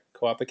our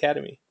Co-op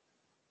Academy.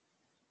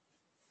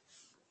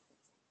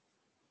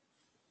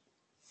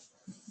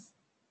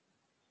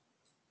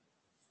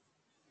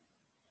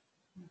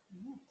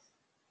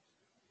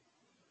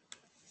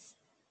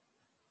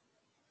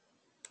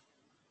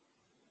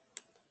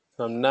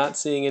 So I'm not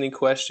seeing any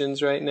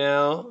questions right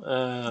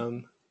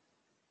now.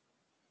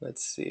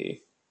 Let's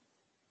see.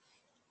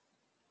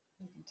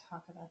 We can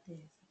talk about these.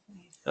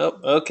 Oh,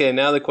 okay.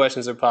 Now the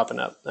questions are popping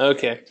up.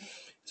 Okay.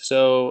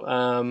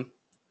 So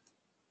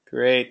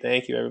great.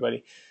 Thank you,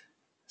 everybody.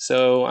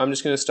 So I'm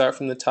just going to start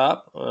from the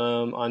top.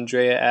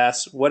 Andrea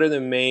asks, what are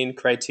the main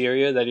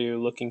criteria that you're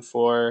looking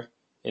for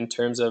in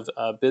terms of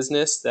a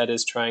business that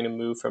is trying to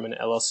move from an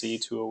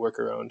LLC to a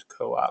worker-owned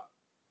co-op?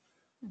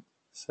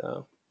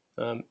 So,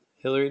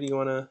 Hillary, do you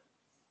want to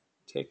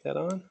take that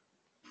on?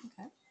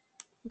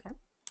 Okay.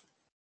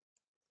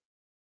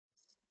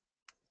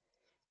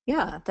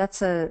 Yeah,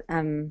 that's a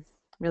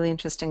really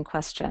interesting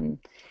question.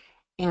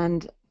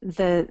 And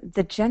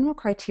the general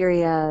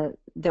criteria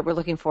that we're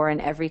looking for in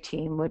every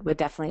team would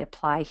definitely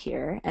apply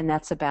here. And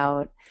that's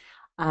about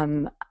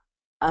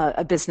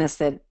a business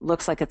that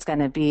looks like it's going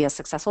to be a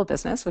successful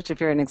business, which if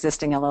you're an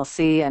existing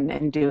LLC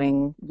and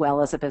doing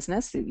well as a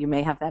business, you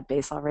may have that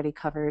base already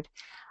covered.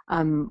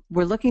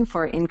 We're looking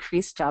for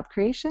increased job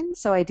creation.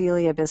 So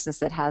ideally a business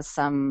that has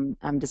some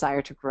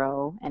desire to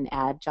grow and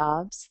add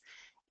jobs.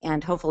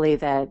 And hopefully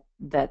that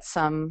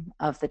some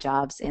of the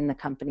jobs in the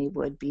company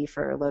would be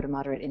for low to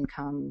moderate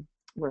income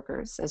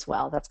workers as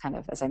well. That's kind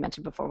of, as I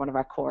mentioned before, one of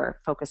our core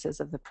focuses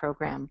of the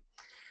program.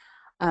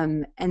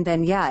 And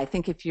then, yeah, I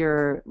think if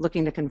you're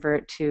looking to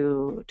convert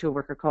to a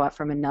worker co-op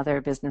from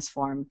another business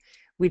form,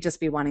 we'd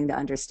just be wanting to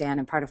understand.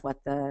 And part of what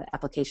the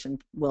application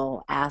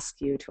will ask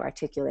you to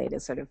articulate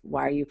is sort of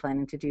why are you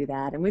planning to do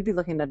that? And we'd be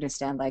looking to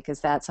understand, like,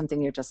 is that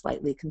something you're just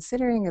lightly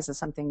considering? Is it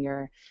something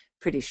you're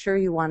pretty sure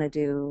you want to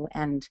do?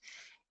 And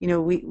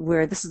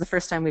we're this is the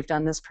first time we've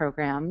done this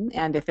program,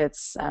 and if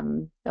it's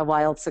a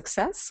wild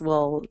success,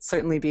 we'll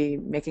certainly be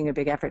making a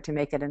big effort to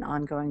make it an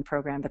ongoing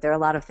program. But there are a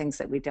lot of things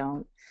that we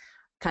don't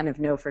kind of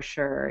know for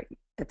sure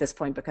at this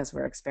point because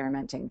we're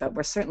experimenting, but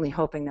we're certainly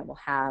hoping that we'll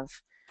have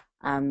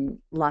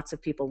lots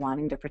of people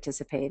wanting to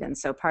participate. And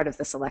so part of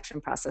the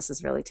selection process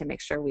is really to make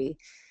sure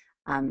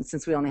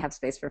since we only have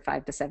space for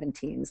 5 to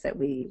 17s, that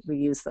we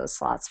use those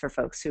slots for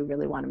folks who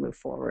really want to move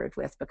forward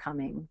with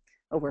becoming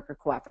a worker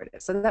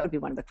cooperative. So that would be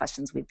one of the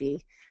questions we'd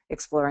be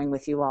exploring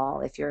with you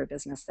all if you're a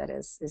business that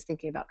is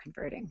thinking about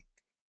converting.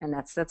 And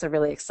that's a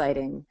really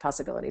exciting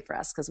possibility for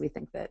us because we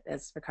think that,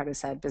 as Ricardo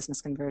said, business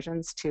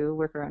conversions to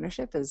worker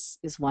ownership is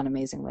one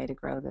amazing way to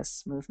grow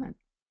this movement.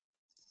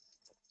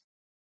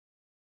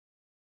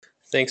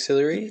 Thanks,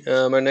 Hillary.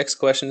 Our next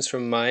question is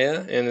from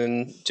Maya, and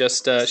then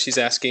just she's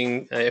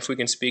asking if we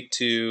can speak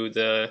to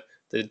the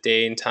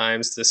day and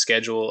times, the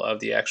schedule of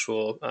the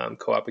actual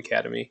Co-op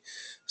Academy.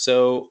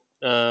 So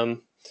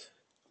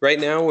right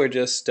now, we're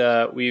just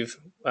we've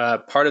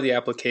part of the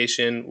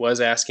application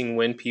was asking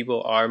when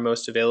people are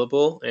most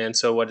available, and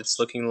so what it's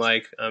looking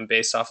like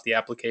based off the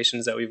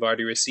applications that we've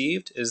already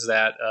received is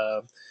that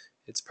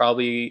it's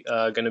probably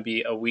going to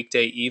be a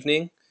weekday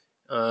evening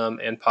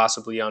and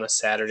possibly on a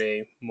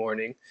Saturday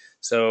morning.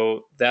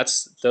 So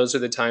those are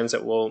the times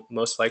that we'll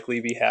most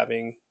likely be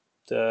having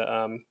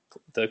the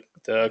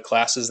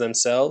classes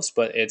themselves,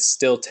 but it's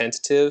still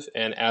tentative,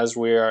 and as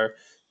we are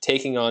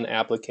taking on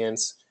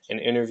applicants and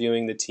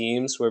interviewing the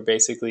teams, we're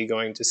basically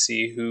going to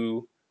see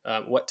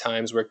what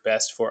times work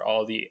best for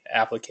all the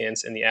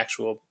applicants and the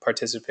actual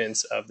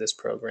participants of this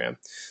program.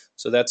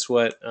 So that's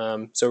what.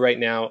 So right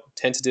now,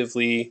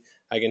 tentatively,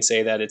 I can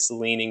say that it's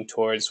leaning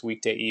towards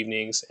weekday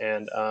evenings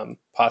and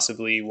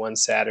possibly one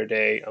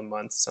Saturday a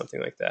month,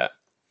 something like that.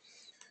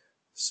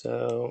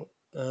 So.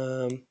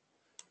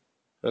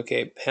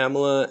 Okay,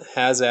 Pamela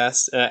has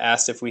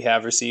asked if we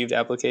have received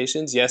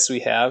applications. Yes,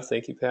 we have.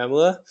 Thank you,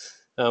 Pamela.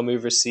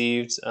 We've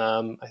received,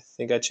 I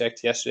think I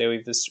checked yesterday,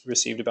 we've just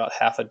received about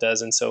half a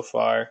dozen so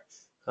far,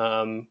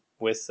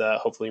 with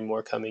hopefully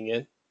more coming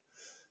in.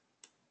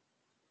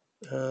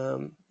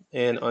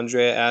 And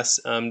Andrea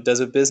asks, does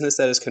a business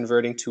that is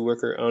converting to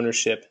worker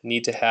ownership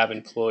need to have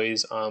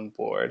employees on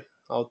board?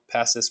 I'll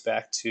pass this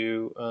back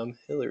to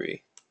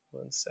Hillary.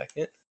 One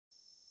second.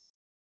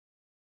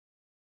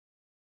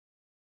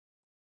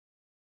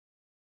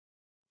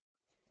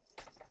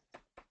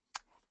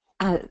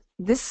 Uh,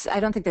 I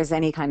don't think there's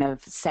any kind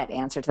of set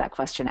answer to that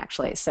question,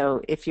 actually.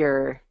 So if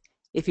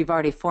you've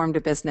already formed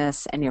a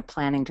business and you're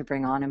planning to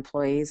bring on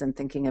employees and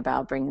thinking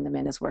about bringing them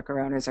in as worker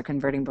owners or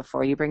converting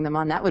before you bring them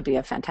on, that would be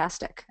a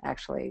fantastic,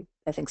 actually,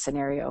 I think,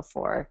 scenario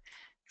for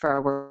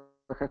our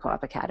Worker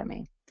Co-op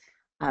Academy.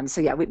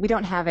 So yeah, we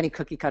don't have any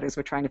cookie cutters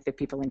we're trying to fit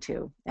people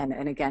into.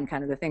 And again,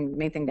 kind of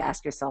main thing to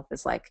ask yourself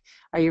is like,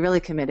 are you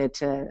really committed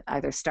to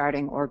either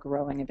starting or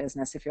growing a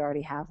business if you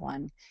already have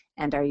one?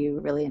 And are you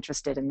really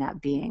interested in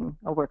that being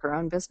a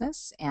worker-owned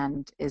business?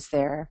 And is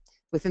there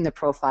within the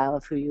profile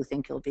of who you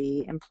think you'll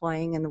be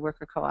employing in the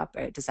worker co-op,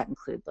 or does that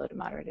include low to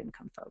moderate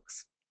income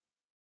folks?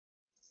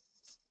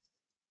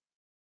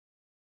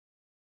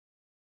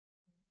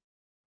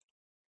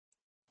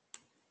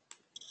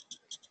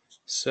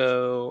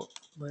 So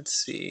let's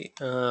see.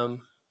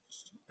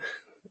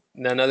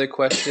 Another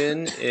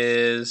question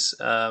is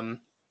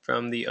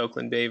from the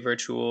Oakland Bay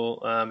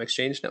Virtual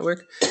Exchange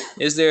Network.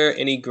 Is there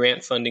any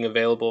grant funding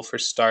available for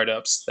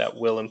startups that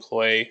will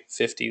employ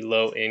 50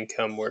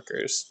 low-income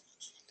workers?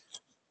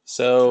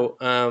 So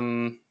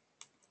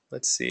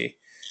let's see.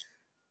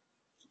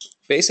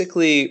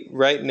 Basically,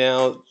 right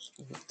now,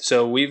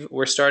 so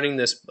we're starting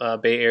this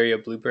Bay Area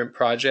Blueprint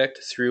project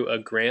through a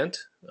grant.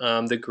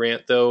 The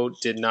grant, though,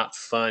 did not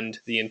fund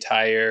the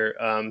entire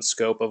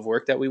scope of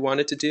work that we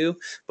wanted to do,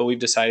 but we've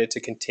decided to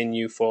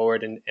continue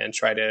forward and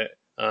try to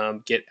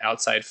get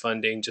outside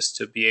funding just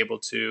to be able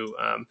to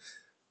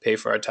pay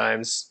for our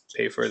times,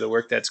 pay for the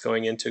work that's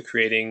going into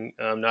creating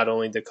not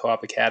only the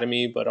Co-op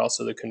Academy, but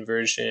also the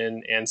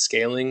conversion and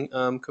scaling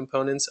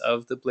components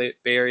of the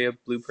Bay Area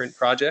Blueprint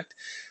project.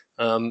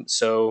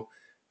 So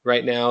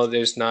right now,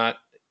 there's not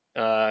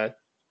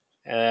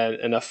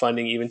enough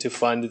funding even to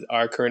fund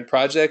our current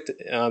project.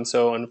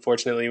 So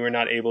unfortunately, we're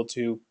not able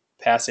to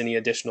pass any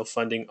additional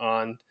funding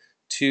on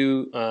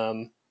to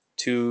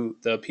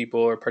the people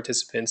or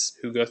participants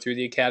who go through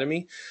the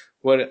academy.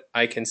 What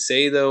I can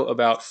say, though,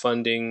 about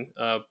funding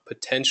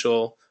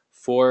potential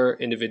for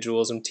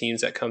individuals and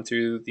teams that come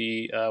through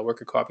the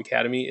Worker Co-op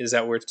Academy is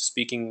that we're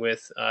speaking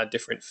with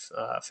different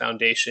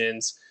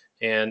foundations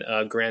and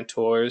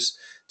grantors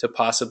to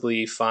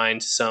possibly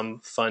find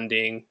some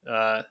funding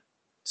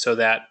so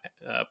that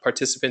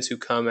participants who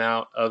come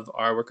out of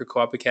our Worker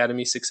Co-op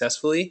Academy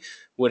successfully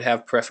would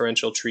have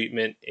preferential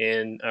treatment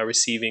in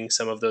receiving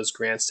some of those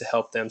grants to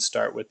help them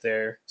start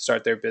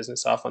their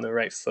business off on the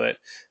right foot.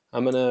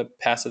 I'm gonna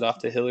pass it off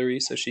to Hillary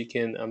so she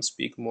can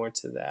speak more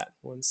to that.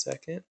 One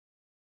second.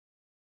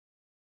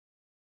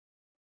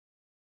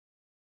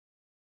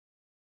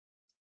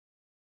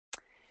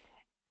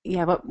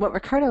 Yeah, what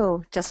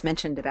Ricardo just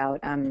mentioned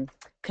about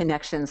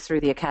connections through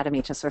the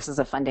academy to sources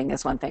of funding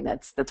is one thing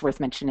that's worth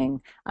mentioning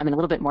in a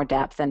little bit more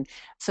depth. And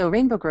so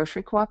Rainbow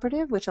Grocery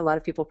Cooperative, which a lot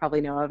of people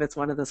probably know of, it's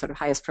one of the sort of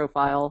highest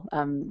profile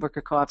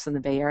worker co-ops in the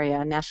Bay Area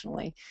and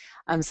nationally.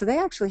 So they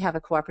actually have a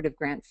cooperative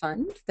grant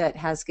fund that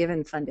has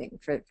given funding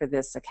for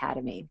this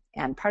academy.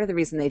 And part of the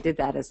reason they did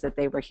that is that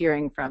they were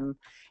hearing from,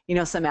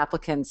 some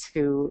applicants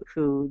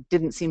who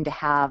didn't seem to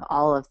have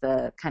all of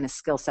the kind of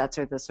skill sets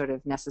or the sort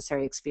of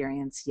necessary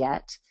experience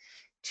yet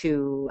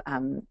to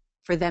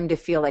for them to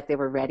feel like they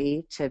were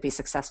ready to be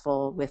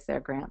successful with their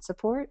grant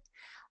support.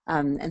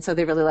 And so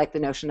they really like the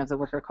notion of the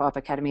Worker Co-op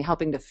Academy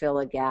helping to fill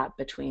a gap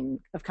between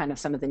of kind of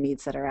some of the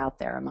needs that are out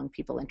there among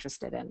people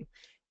interested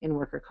in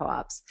worker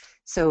co-ops.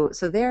 So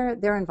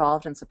they're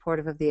involved and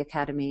supportive of the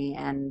academy,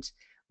 and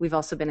we've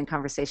also been in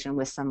conversation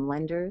with some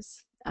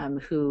lenders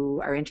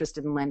who are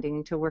interested in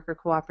lending to worker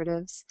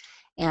cooperatives.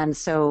 And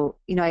so,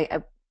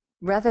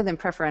 rather than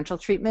preferential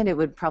treatment, it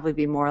would probably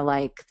be more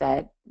like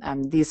that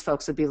these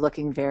folks would be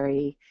looking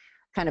very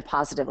kind of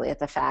positively at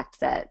the fact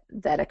that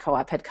a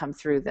co-op had come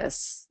through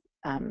this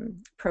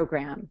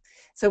program.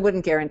 So it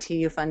wouldn't guarantee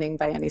you funding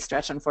by any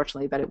stretch,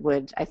 unfortunately, but it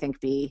would, I think,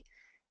 be,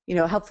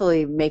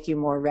 helpfully make you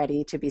more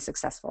ready to be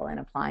successful in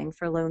applying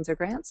for loans or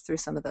grants through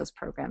some of those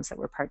programs that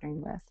we're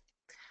partnering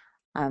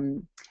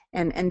with.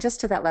 And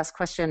just to that last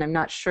question, I'm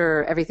not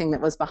sure everything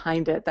that was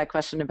behind it, that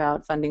question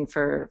about funding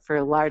for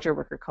larger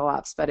worker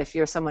co-ops, but if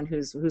you're someone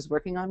who's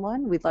working on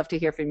one, we'd love to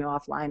hear from you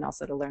offline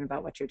also to learn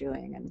about what you're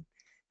doing and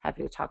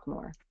happy to talk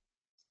more.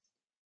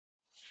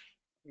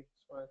 You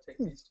just want to take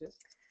these two?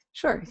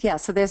 Sure, yeah,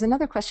 so there's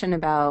another question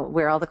about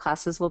where all the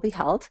classes will be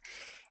held.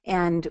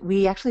 And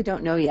we actually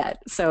don't know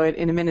yet. So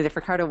in a minute, if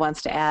Ricardo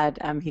wants to add,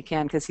 he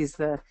can, because he's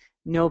the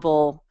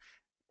noble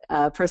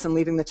person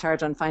leading the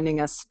charge on finding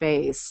us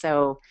space.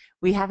 So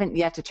we haven't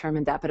yet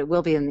determined that, but it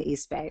will be in the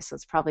East Bay. So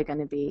it's probably going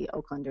to be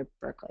Oakland or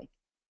Berkeley.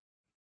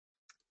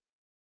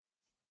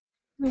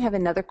 We have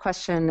another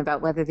question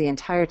about whether the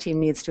entire team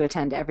needs to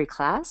attend every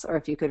class or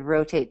if you could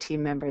rotate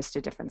team members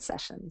to different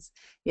sessions.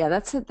 Yeah,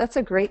 that's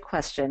a great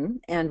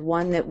question, and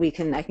one that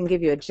I can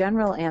give you a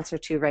general answer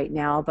to right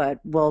now, but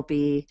we'll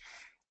be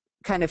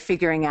kind of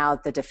figuring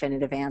out the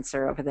definitive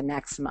answer over the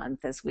next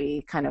month as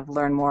we kind of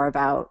learn more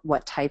about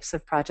what types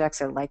of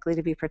projects are likely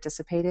to be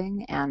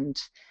participating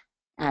and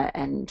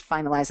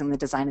finalizing the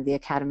design of the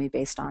academy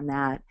based on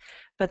that.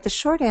 But the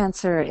short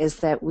answer is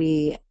that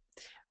we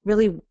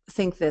really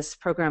think this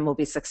program will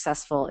be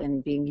successful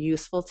in being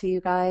useful to you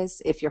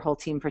guys if your whole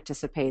team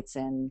participates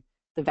in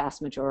the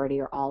vast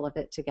majority or all of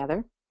it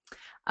together.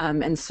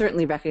 And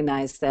certainly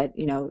recognize that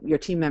your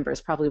team members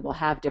probably will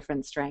have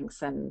different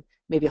strengths and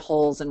maybe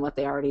holes in what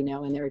they already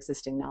know in their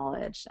existing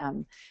knowledge.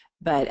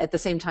 But at the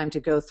same time, to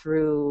go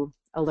through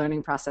a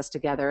learning process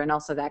together, and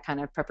also that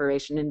kind of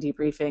preparation and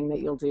debriefing that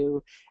you'll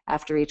do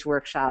after each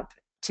workshop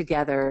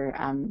together,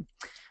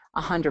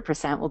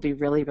 100% will be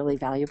really, really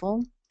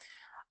valuable.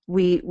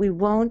 We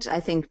won't, I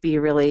think, be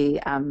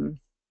really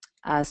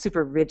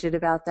super rigid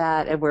about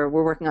that, and we're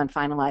working on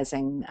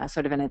finalizing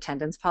sort of an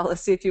attendance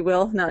policy, if you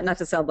will, not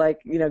to sound like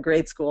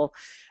grade school,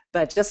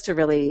 but just to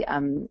really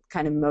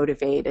kind of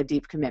motivate a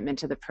deep commitment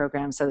to the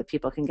program so that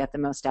people can get the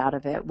most out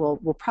of it.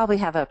 We'll probably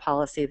have a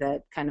policy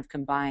that kind of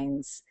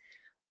combines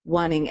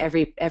wanting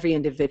every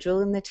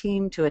individual in the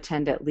team to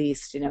attend at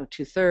least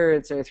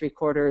 2/3 or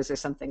 3/4 or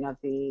something of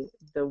the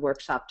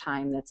workshop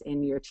time that's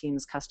in your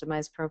team's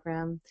customized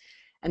program,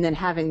 and then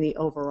having the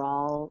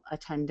overall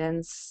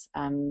attendance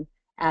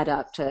add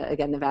up to,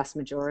 again, the vast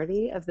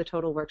majority of the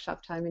total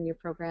workshop time in your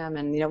program.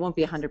 And it won't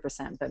be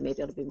 100%, but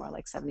maybe it'll be more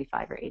like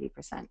 75 or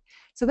 80%.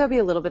 So there'll be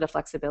a little bit of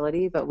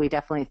flexibility, but we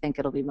definitely think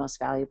it'll be most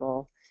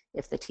valuable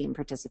if the team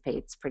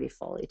participates pretty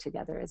fully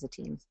together as a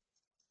team.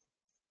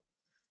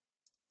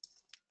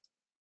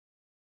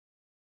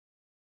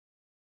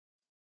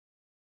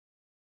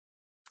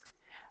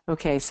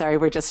 Okay, sorry,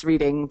 we're just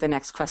reading the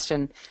next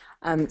question.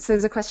 So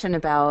there's a question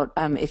about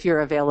if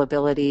your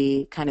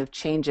availability kind of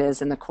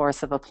changes in the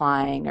course of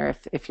applying, or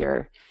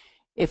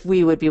if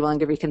we would be willing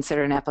to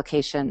reconsider an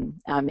application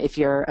if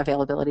your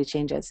availability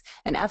changes.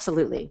 And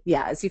absolutely,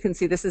 yeah, as you can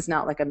see, this is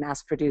not like a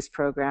mass-produced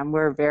program.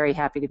 We're very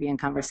happy to be in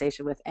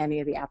conversation with any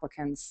of the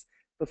applicants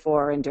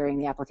before and during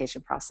the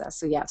application process.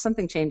 So yeah, if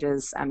something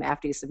changes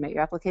after you submit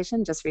your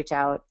application, just reach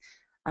out.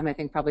 I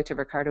think probably to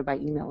Ricardo by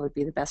email would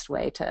be the best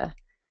way to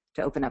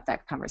open up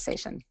that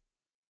conversation.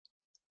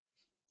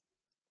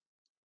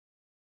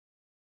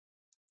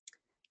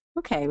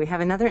 Okay, we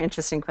have another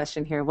interesting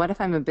question here. What if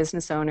I'm a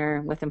business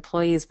owner with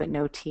employees but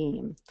no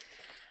team?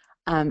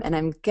 And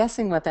I'm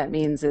guessing what that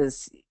means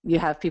is you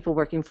have people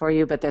working for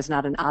you, but there's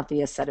not an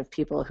obvious set of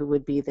people who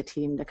would be the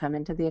team to come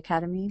into the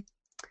academy.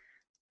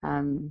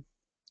 Um,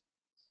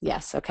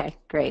 yes, okay,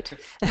 great.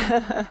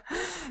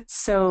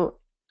 So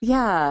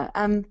yeah,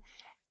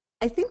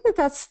 I think that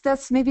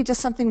that's maybe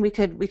just something we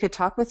could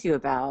talk with you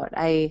about.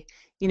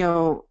 You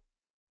know,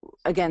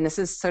 again, this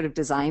is sort of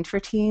designed for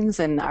teens,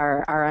 and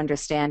our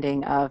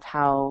understanding of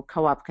how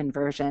co-op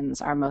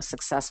conversions are most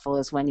successful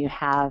is when you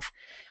have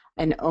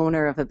an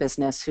owner of a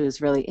business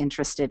who's really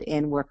interested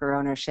in worker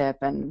ownership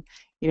and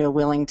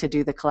willing to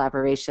do the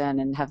collaboration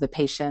and have the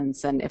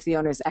patience. And if the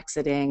owner's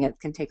exiting, it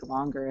can take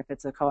longer if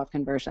it's a co-op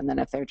conversion than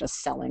if they're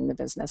just selling the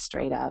business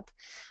straight up.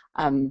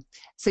 um,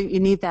 so you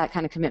need that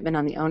kind of commitment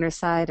on the owner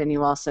side, and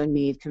you also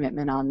need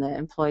commitment on the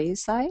employee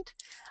side.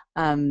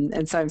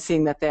 And so I'm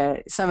seeing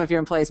that some of your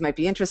employees might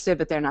be interested,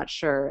 but they're not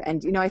sure.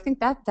 And I think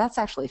that that's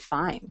actually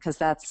fine because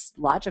that's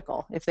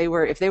logical. If they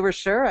were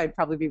sure, I'd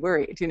probably be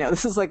worried.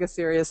 This is like a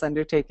serious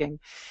undertaking.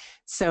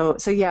 So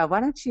yeah,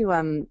 why don't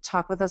you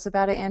talk with us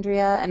about it,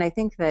 Andrea? And I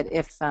think that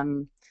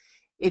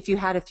if you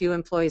had a few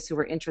employees who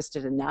were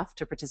interested enough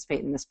to participate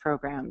in this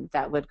program,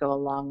 that would go a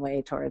long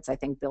way towards, I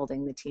think,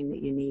 building the team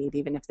that you need,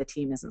 even if the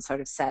team isn't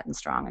sort of set and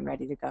strong and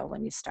ready to go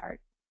when you start.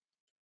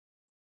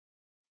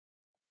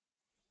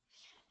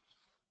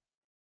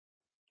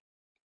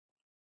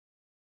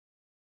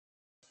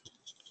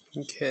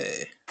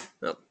 Okay.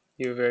 Oh,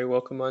 you're very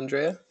welcome,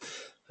 Andrea.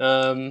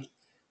 Um,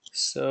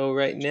 so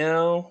right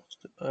now,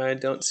 I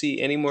don't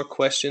see any more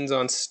questions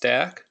on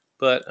Stack,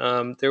 but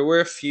there were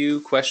a few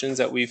questions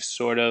that we've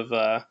sort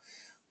of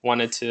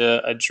wanted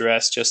to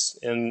address just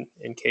in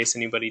case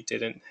anybody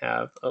didn't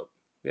have. Oh,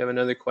 we have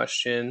another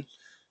question.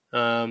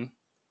 Um,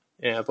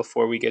 yeah,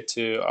 before we get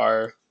to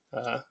our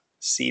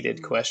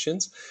seated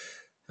questions.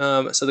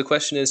 So the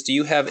question is, do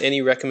you have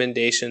any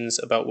recommendations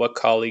about what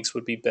colleagues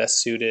would be best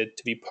suited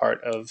to be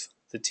part of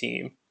the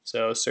team?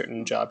 So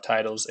certain job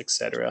titles,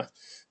 etc.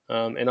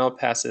 And I'll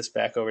pass this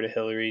back over to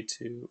Hillary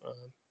to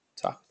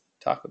talk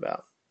talk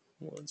about.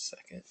 One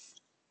second.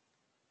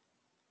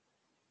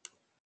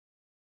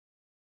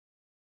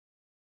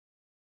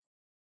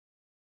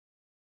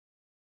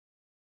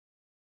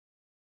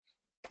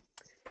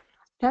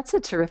 That's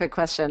a terrific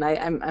question.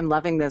 I'm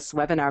loving this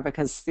webinar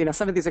because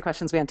some of these are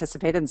questions we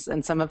anticipated,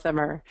 and some of them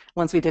are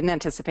ones we didn't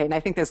anticipate. And I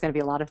think there's going to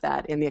be a lot of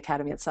that in the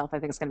academy itself. I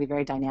think it's going to be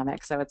very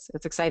dynamic, so it's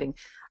exciting.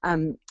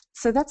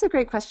 So that's a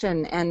great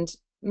question. And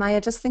Maya,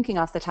 just thinking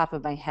off the top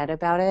of my head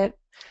about it,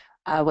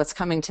 what's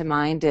coming to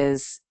mind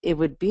is it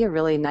would be a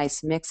really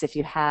nice mix if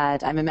you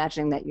had, I'm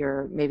imagining that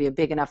you're maybe a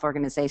big enough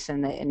organization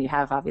that, and you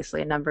have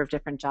obviously a number of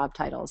different job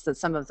titles, that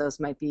some of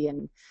those might be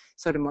in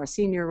sort of more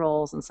senior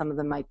roles and some of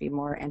them might be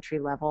more entry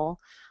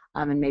level.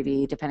 And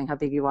maybe depending how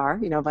big you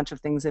are, a bunch of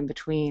things in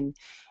between.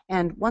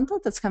 And one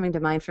thought that's coming to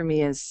mind for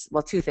me is,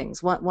 well, two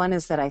things. One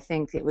is that I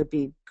think it would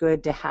be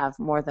good to have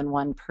more than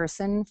one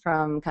person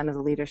from kind of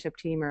the leadership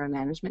team or a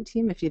management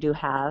team if you do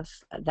have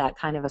that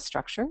kind of a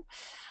structure,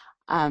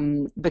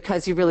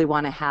 because you really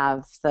want to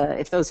have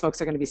if those folks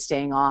are going to be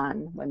staying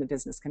on when the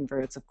business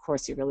converts, of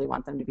course, you really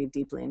want them to be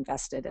deeply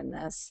invested in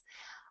this.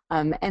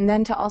 And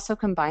then to also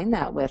combine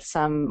that with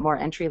some more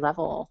entry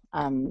level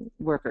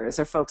workers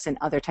or folks in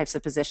other types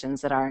of positions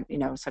that aren't,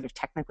 sort of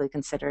technically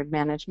considered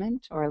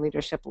management or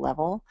leadership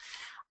level.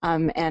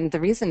 And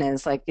the reason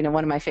is, like,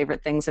 one of my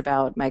favorite things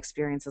about my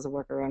experience as a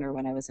worker owner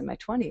when I was in my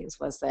 20s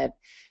was that,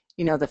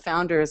 the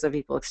founders of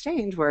Equal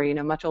Exchange were,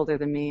 much older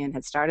than me and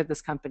had started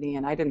this company,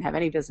 and I didn't have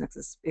any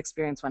business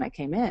experience when I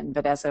came in.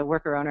 But as a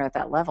worker owner at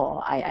that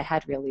level, I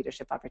had real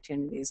leadership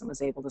opportunities and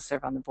was able to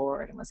serve on the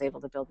board and was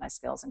able to build my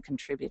skills and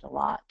contribute a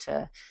lot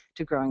to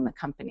growing the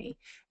company.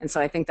 And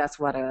so I think that's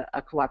what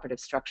a cooperative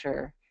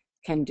structure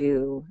can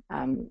do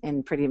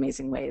in pretty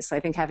amazing ways. So I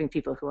think having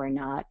people who are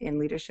not in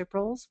leadership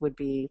roles would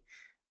be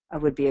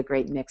a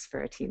great mix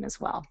for a team as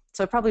well.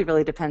 So it probably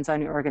really depends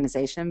on your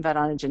organization, but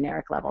on a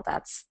generic level,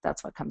 that's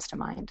what comes to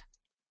mind.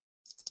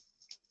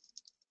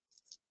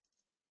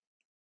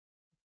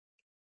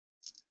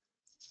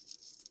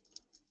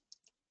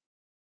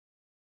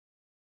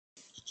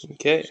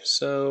 Okay,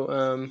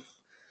 so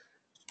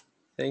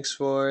thanks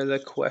for the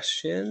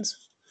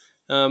questions.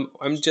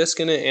 I'm just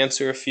going to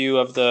answer a few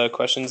of the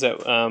questions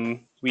that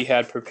we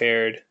had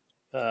prepared.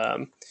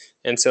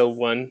 And so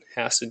one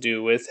has to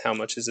do with how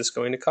much is this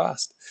going to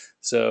cost?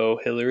 So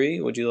Hillary,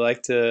 would you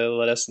like to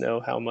let us know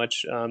how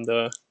much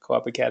the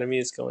Co-op Academy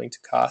is going to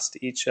cost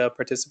each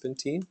participant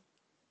team?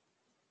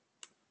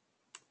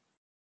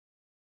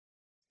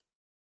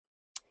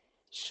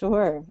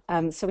 Sure.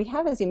 So we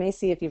have, as you may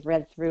see if you've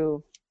read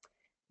through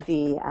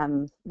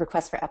the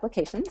request for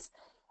applications,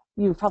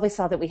 you probably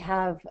saw that we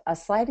have a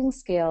sliding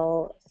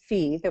scale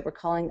fee that we're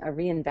calling a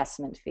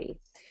reinvestment fee.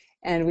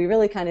 And we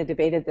really kind of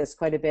debated this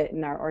quite a bit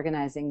in our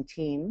organizing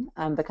team,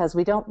 because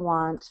we don't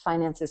want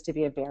finances to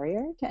be a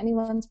barrier to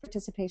anyone's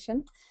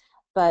participation.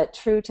 But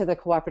true to the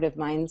cooperative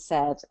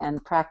mindset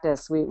and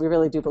practice, we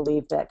really do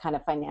believe that kind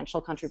of financial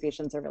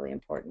contributions are really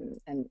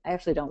important. And I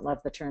actually don't love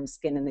the term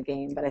skin in the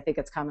game, but I think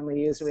it's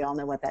commonly used. We all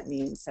know what that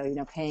means. So,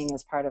 paying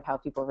is part of how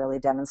people really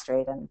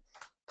demonstrate and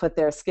put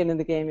their skin in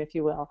the game, if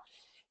you will.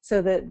 So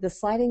the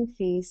sliding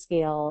fee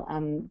scale,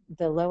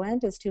 the low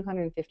end is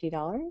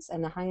 $250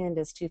 and the high end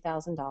is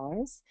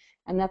 $2,000,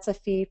 and that's a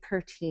fee per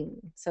team.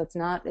 So it's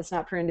not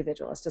per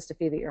individual. It's just a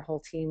fee that your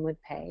whole team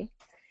would pay,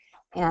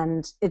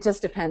 and it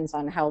just depends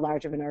on how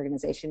large of an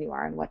organization you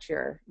are and what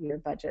your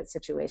budget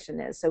situation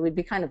is. So we'd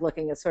be kind of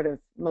looking at sort of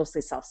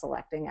mostly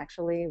self-selecting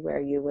actually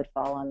where you would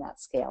fall on that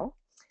scale.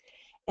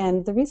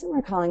 And the reason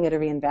we're calling it a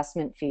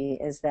reinvestment fee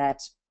is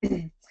that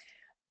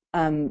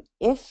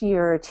if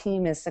your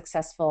team is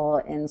successful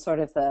in sort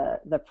of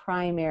the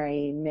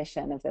primary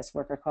mission of this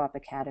Worker Co-op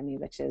Academy,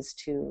 which is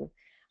to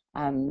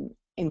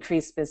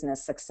increase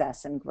business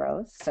success and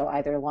growth, so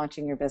either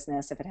launching your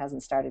business if it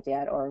hasn't started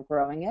yet or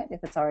growing it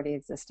if it's already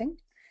existing,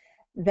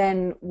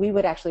 then we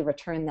would actually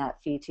return that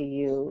fee to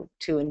you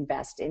to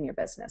invest in your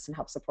business and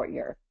help support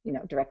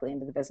directly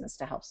into the business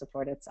to help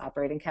support its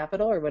operating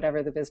capital or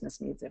whatever the business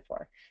needs it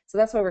for. So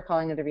that's why we're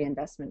calling it a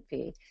reinvestment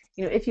fee.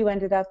 If you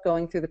ended up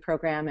going through the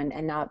program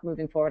and not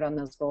moving forward on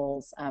those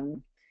goals,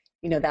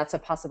 that's a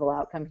possible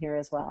outcome here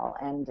as well.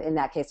 And in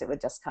that case, it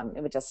would just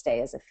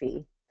stay as a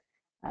fee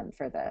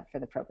for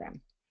the program.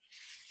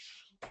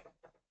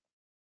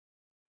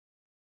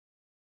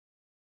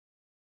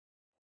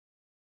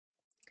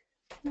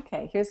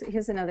 Okay,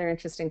 here's another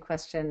interesting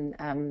question.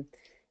 An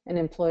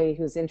employee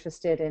who's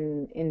interested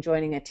in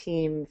joining a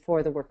team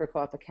for the Worker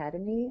Co-op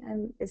Academy,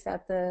 and is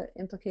that the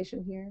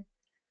implication here?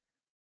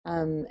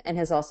 And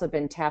has also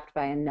been tapped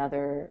by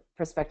another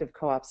prospective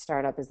co-op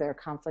startup. Is there a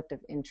conflict of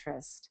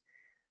interest?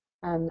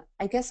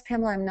 I guess,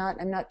 Pamela,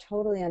 I'm not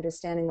totally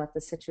understanding what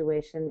the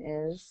situation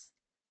is.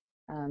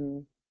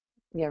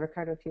 Yeah,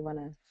 Ricardo, if you want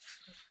to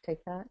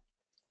take that.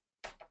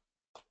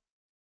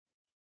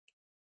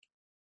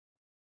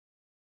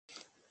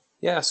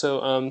 Yeah,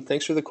 so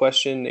thanks for the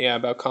question. Yeah,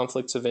 about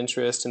conflicts of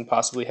interest and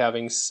possibly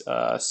having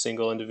a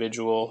single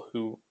individual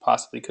who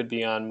possibly could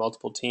be on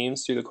multiple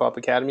teams through the Co-op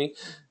Academy.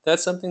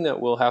 That's something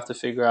that we'll have to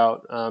figure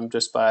out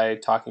just by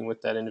talking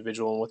with that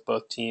individual and with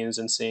both teams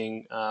and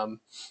seeing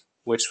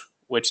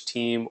which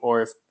team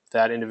or if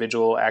that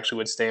individual actually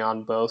would stay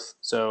on both.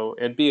 So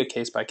it'd be a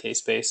case by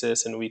case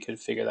basis, and we could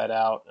figure that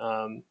out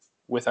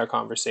with our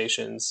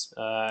conversations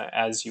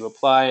as you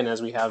apply and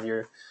as we have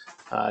your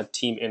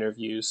team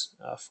interviews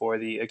for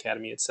the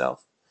academy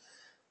itself.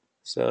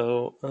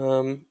 So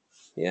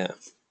yeah,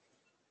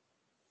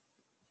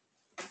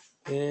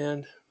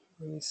 and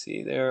let me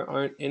see. There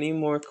aren't any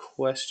more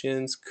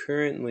questions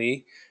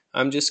currently.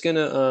 I'm just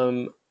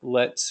gonna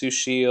let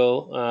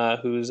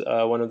Sushil, who's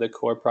one of the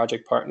core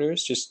project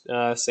partners, just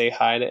say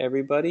hi to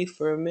everybody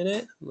for a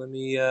minute. Let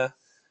me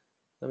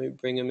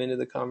bring him into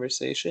the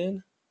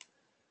conversation.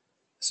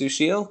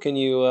 Sushil, can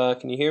you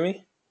hear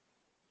me?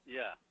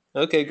 Yeah.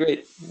 Can Okay, you hear me?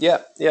 great.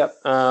 Yeah, yeah.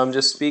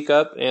 Just speak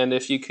up, and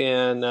if you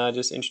can,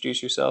 just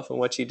introduce yourself and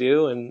what you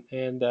do, and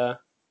yeah,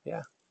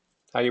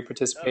 how you're Oh,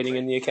 participating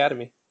in great. the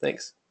academy.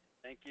 Thanks.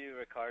 Thank you,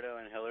 Ricardo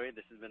and Hillary.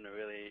 This has been a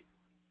really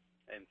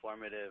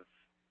informative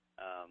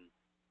um,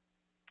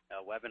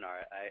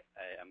 webinar.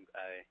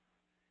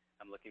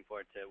 I'm looking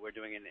forward to. We're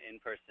doing an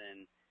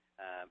in-person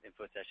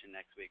info session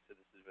next week, so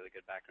this is really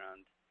good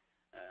background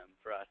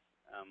for us.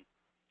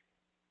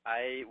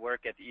 I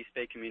work at the East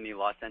Bay Community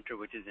Law Center,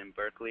 which is in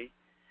Berkeley,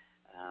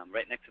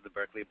 right next to the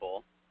Berkeley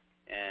Bowl,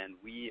 and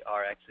we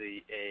are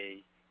actually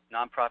a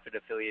nonprofit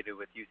affiliated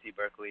with UC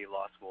Berkeley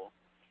Law School,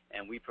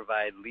 and we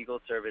provide legal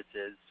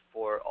services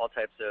for all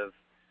types of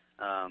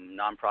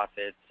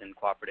nonprofits and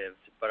cooperatives.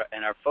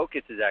 And our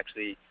focus is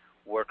actually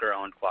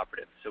worker-owned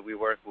cooperatives. So we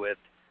work with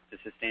the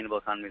Sustainable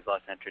Economies Law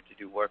Center to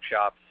do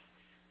workshops,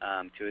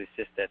 to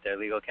assist at their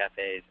legal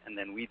cafes, and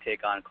then we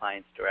take on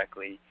clients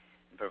directly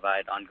and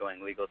provide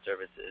ongoing legal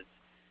services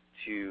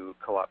to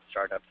co-op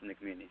startups in the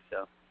community.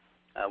 So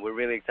we're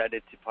really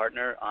excited to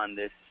partner on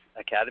this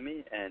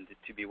academy and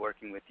to be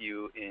working with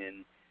you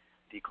in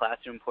the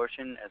classroom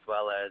portion, as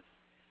well as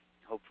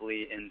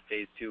hopefully in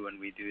phase 2 when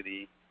we do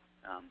the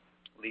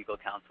legal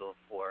counsel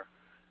for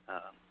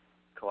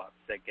co-ops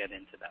that get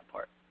into that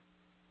part.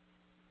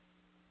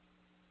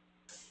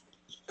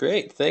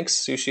 Great, thanks,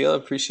 Sushil.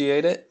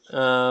 Appreciate it.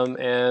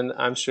 And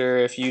I'm sure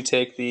if you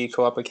take the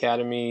Co-op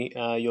Academy,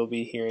 you'll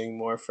be hearing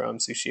more from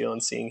Sushil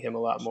and seeing him a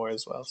lot more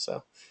as well.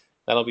 So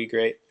that'll be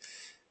great.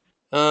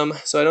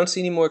 So I don't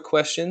see any more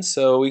questions,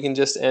 so we can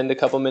just end a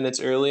couple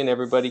minutes early and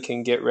everybody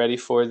can get ready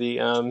for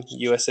the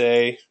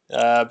USA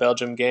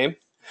Belgium game.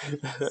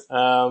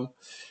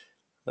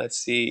 Let's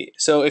see.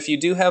 So if you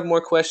do have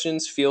more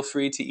questions, feel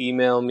free to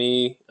email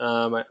me,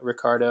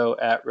 Ricardo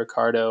at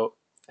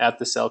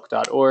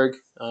ricardo@theselk.org.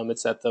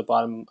 It's at the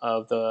bottom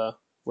of the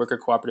Worker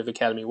Cooperative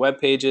Academy web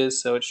pages,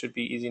 so it should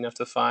be easy enough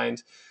to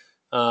find.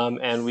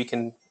 And we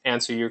can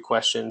answer your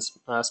questions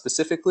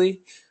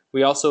specifically.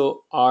 We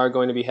also are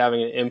going to be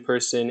having an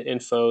in-person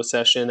info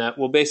session that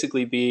will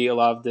basically be a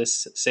lot of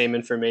this same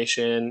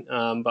information,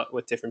 but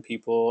with different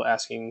people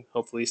asking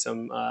hopefully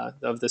some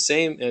of the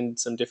same and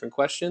some different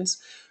questions.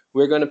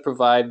 We're going to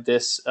provide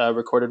this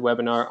recorded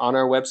webinar on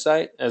our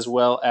website as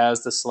well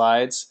as the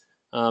slides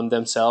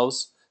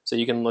themselves. So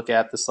you can look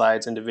at the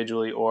slides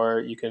individually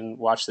or you can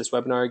watch this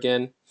webinar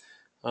again.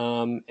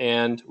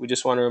 And we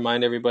just want to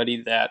remind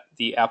everybody that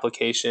the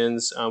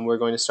applications, we're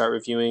going to start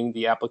reviewing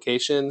the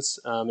applications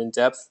in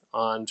depth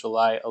on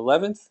July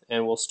 11th,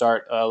 and we'll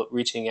start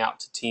reaching out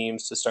to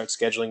teams to start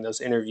scheduling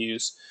those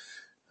interviews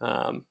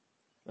um,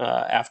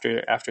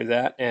 after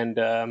that. And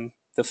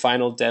the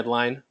final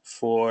deadline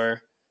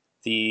for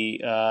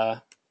the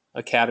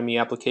Academy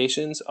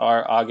applications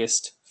are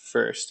August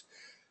 1st.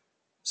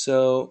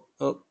 So,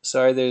 oh,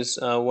 sorry, there's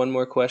one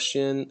more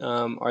question.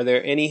 Are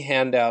there any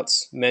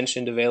handouts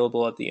mentioned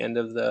available at the end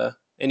of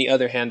any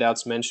other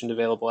handouts mentioned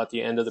available at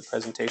the end of the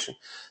presentation?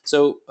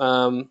 So,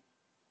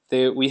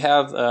 we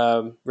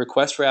have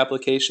requests for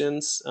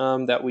applications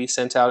that we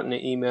sent out in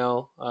an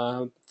email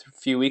a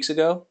few weeks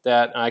ago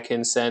that I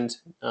can send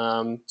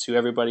to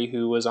everybody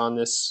who was on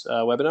this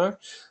webinar.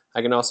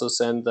 I can also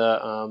send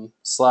the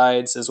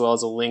slides as well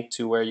as a link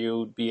to where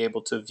you'll be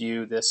able to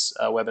view this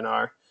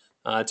webinar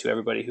to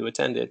everybody who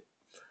attended.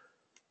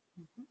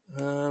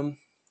 And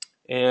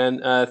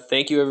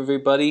thank you,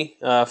 everybody,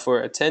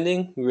 for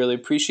attending. We really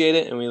appreciate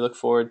it, and we look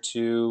forward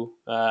to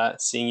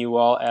seeing you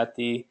all at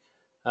the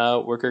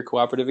Worker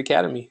Cooperative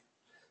Academy.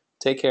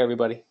 Take care,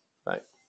 everybody.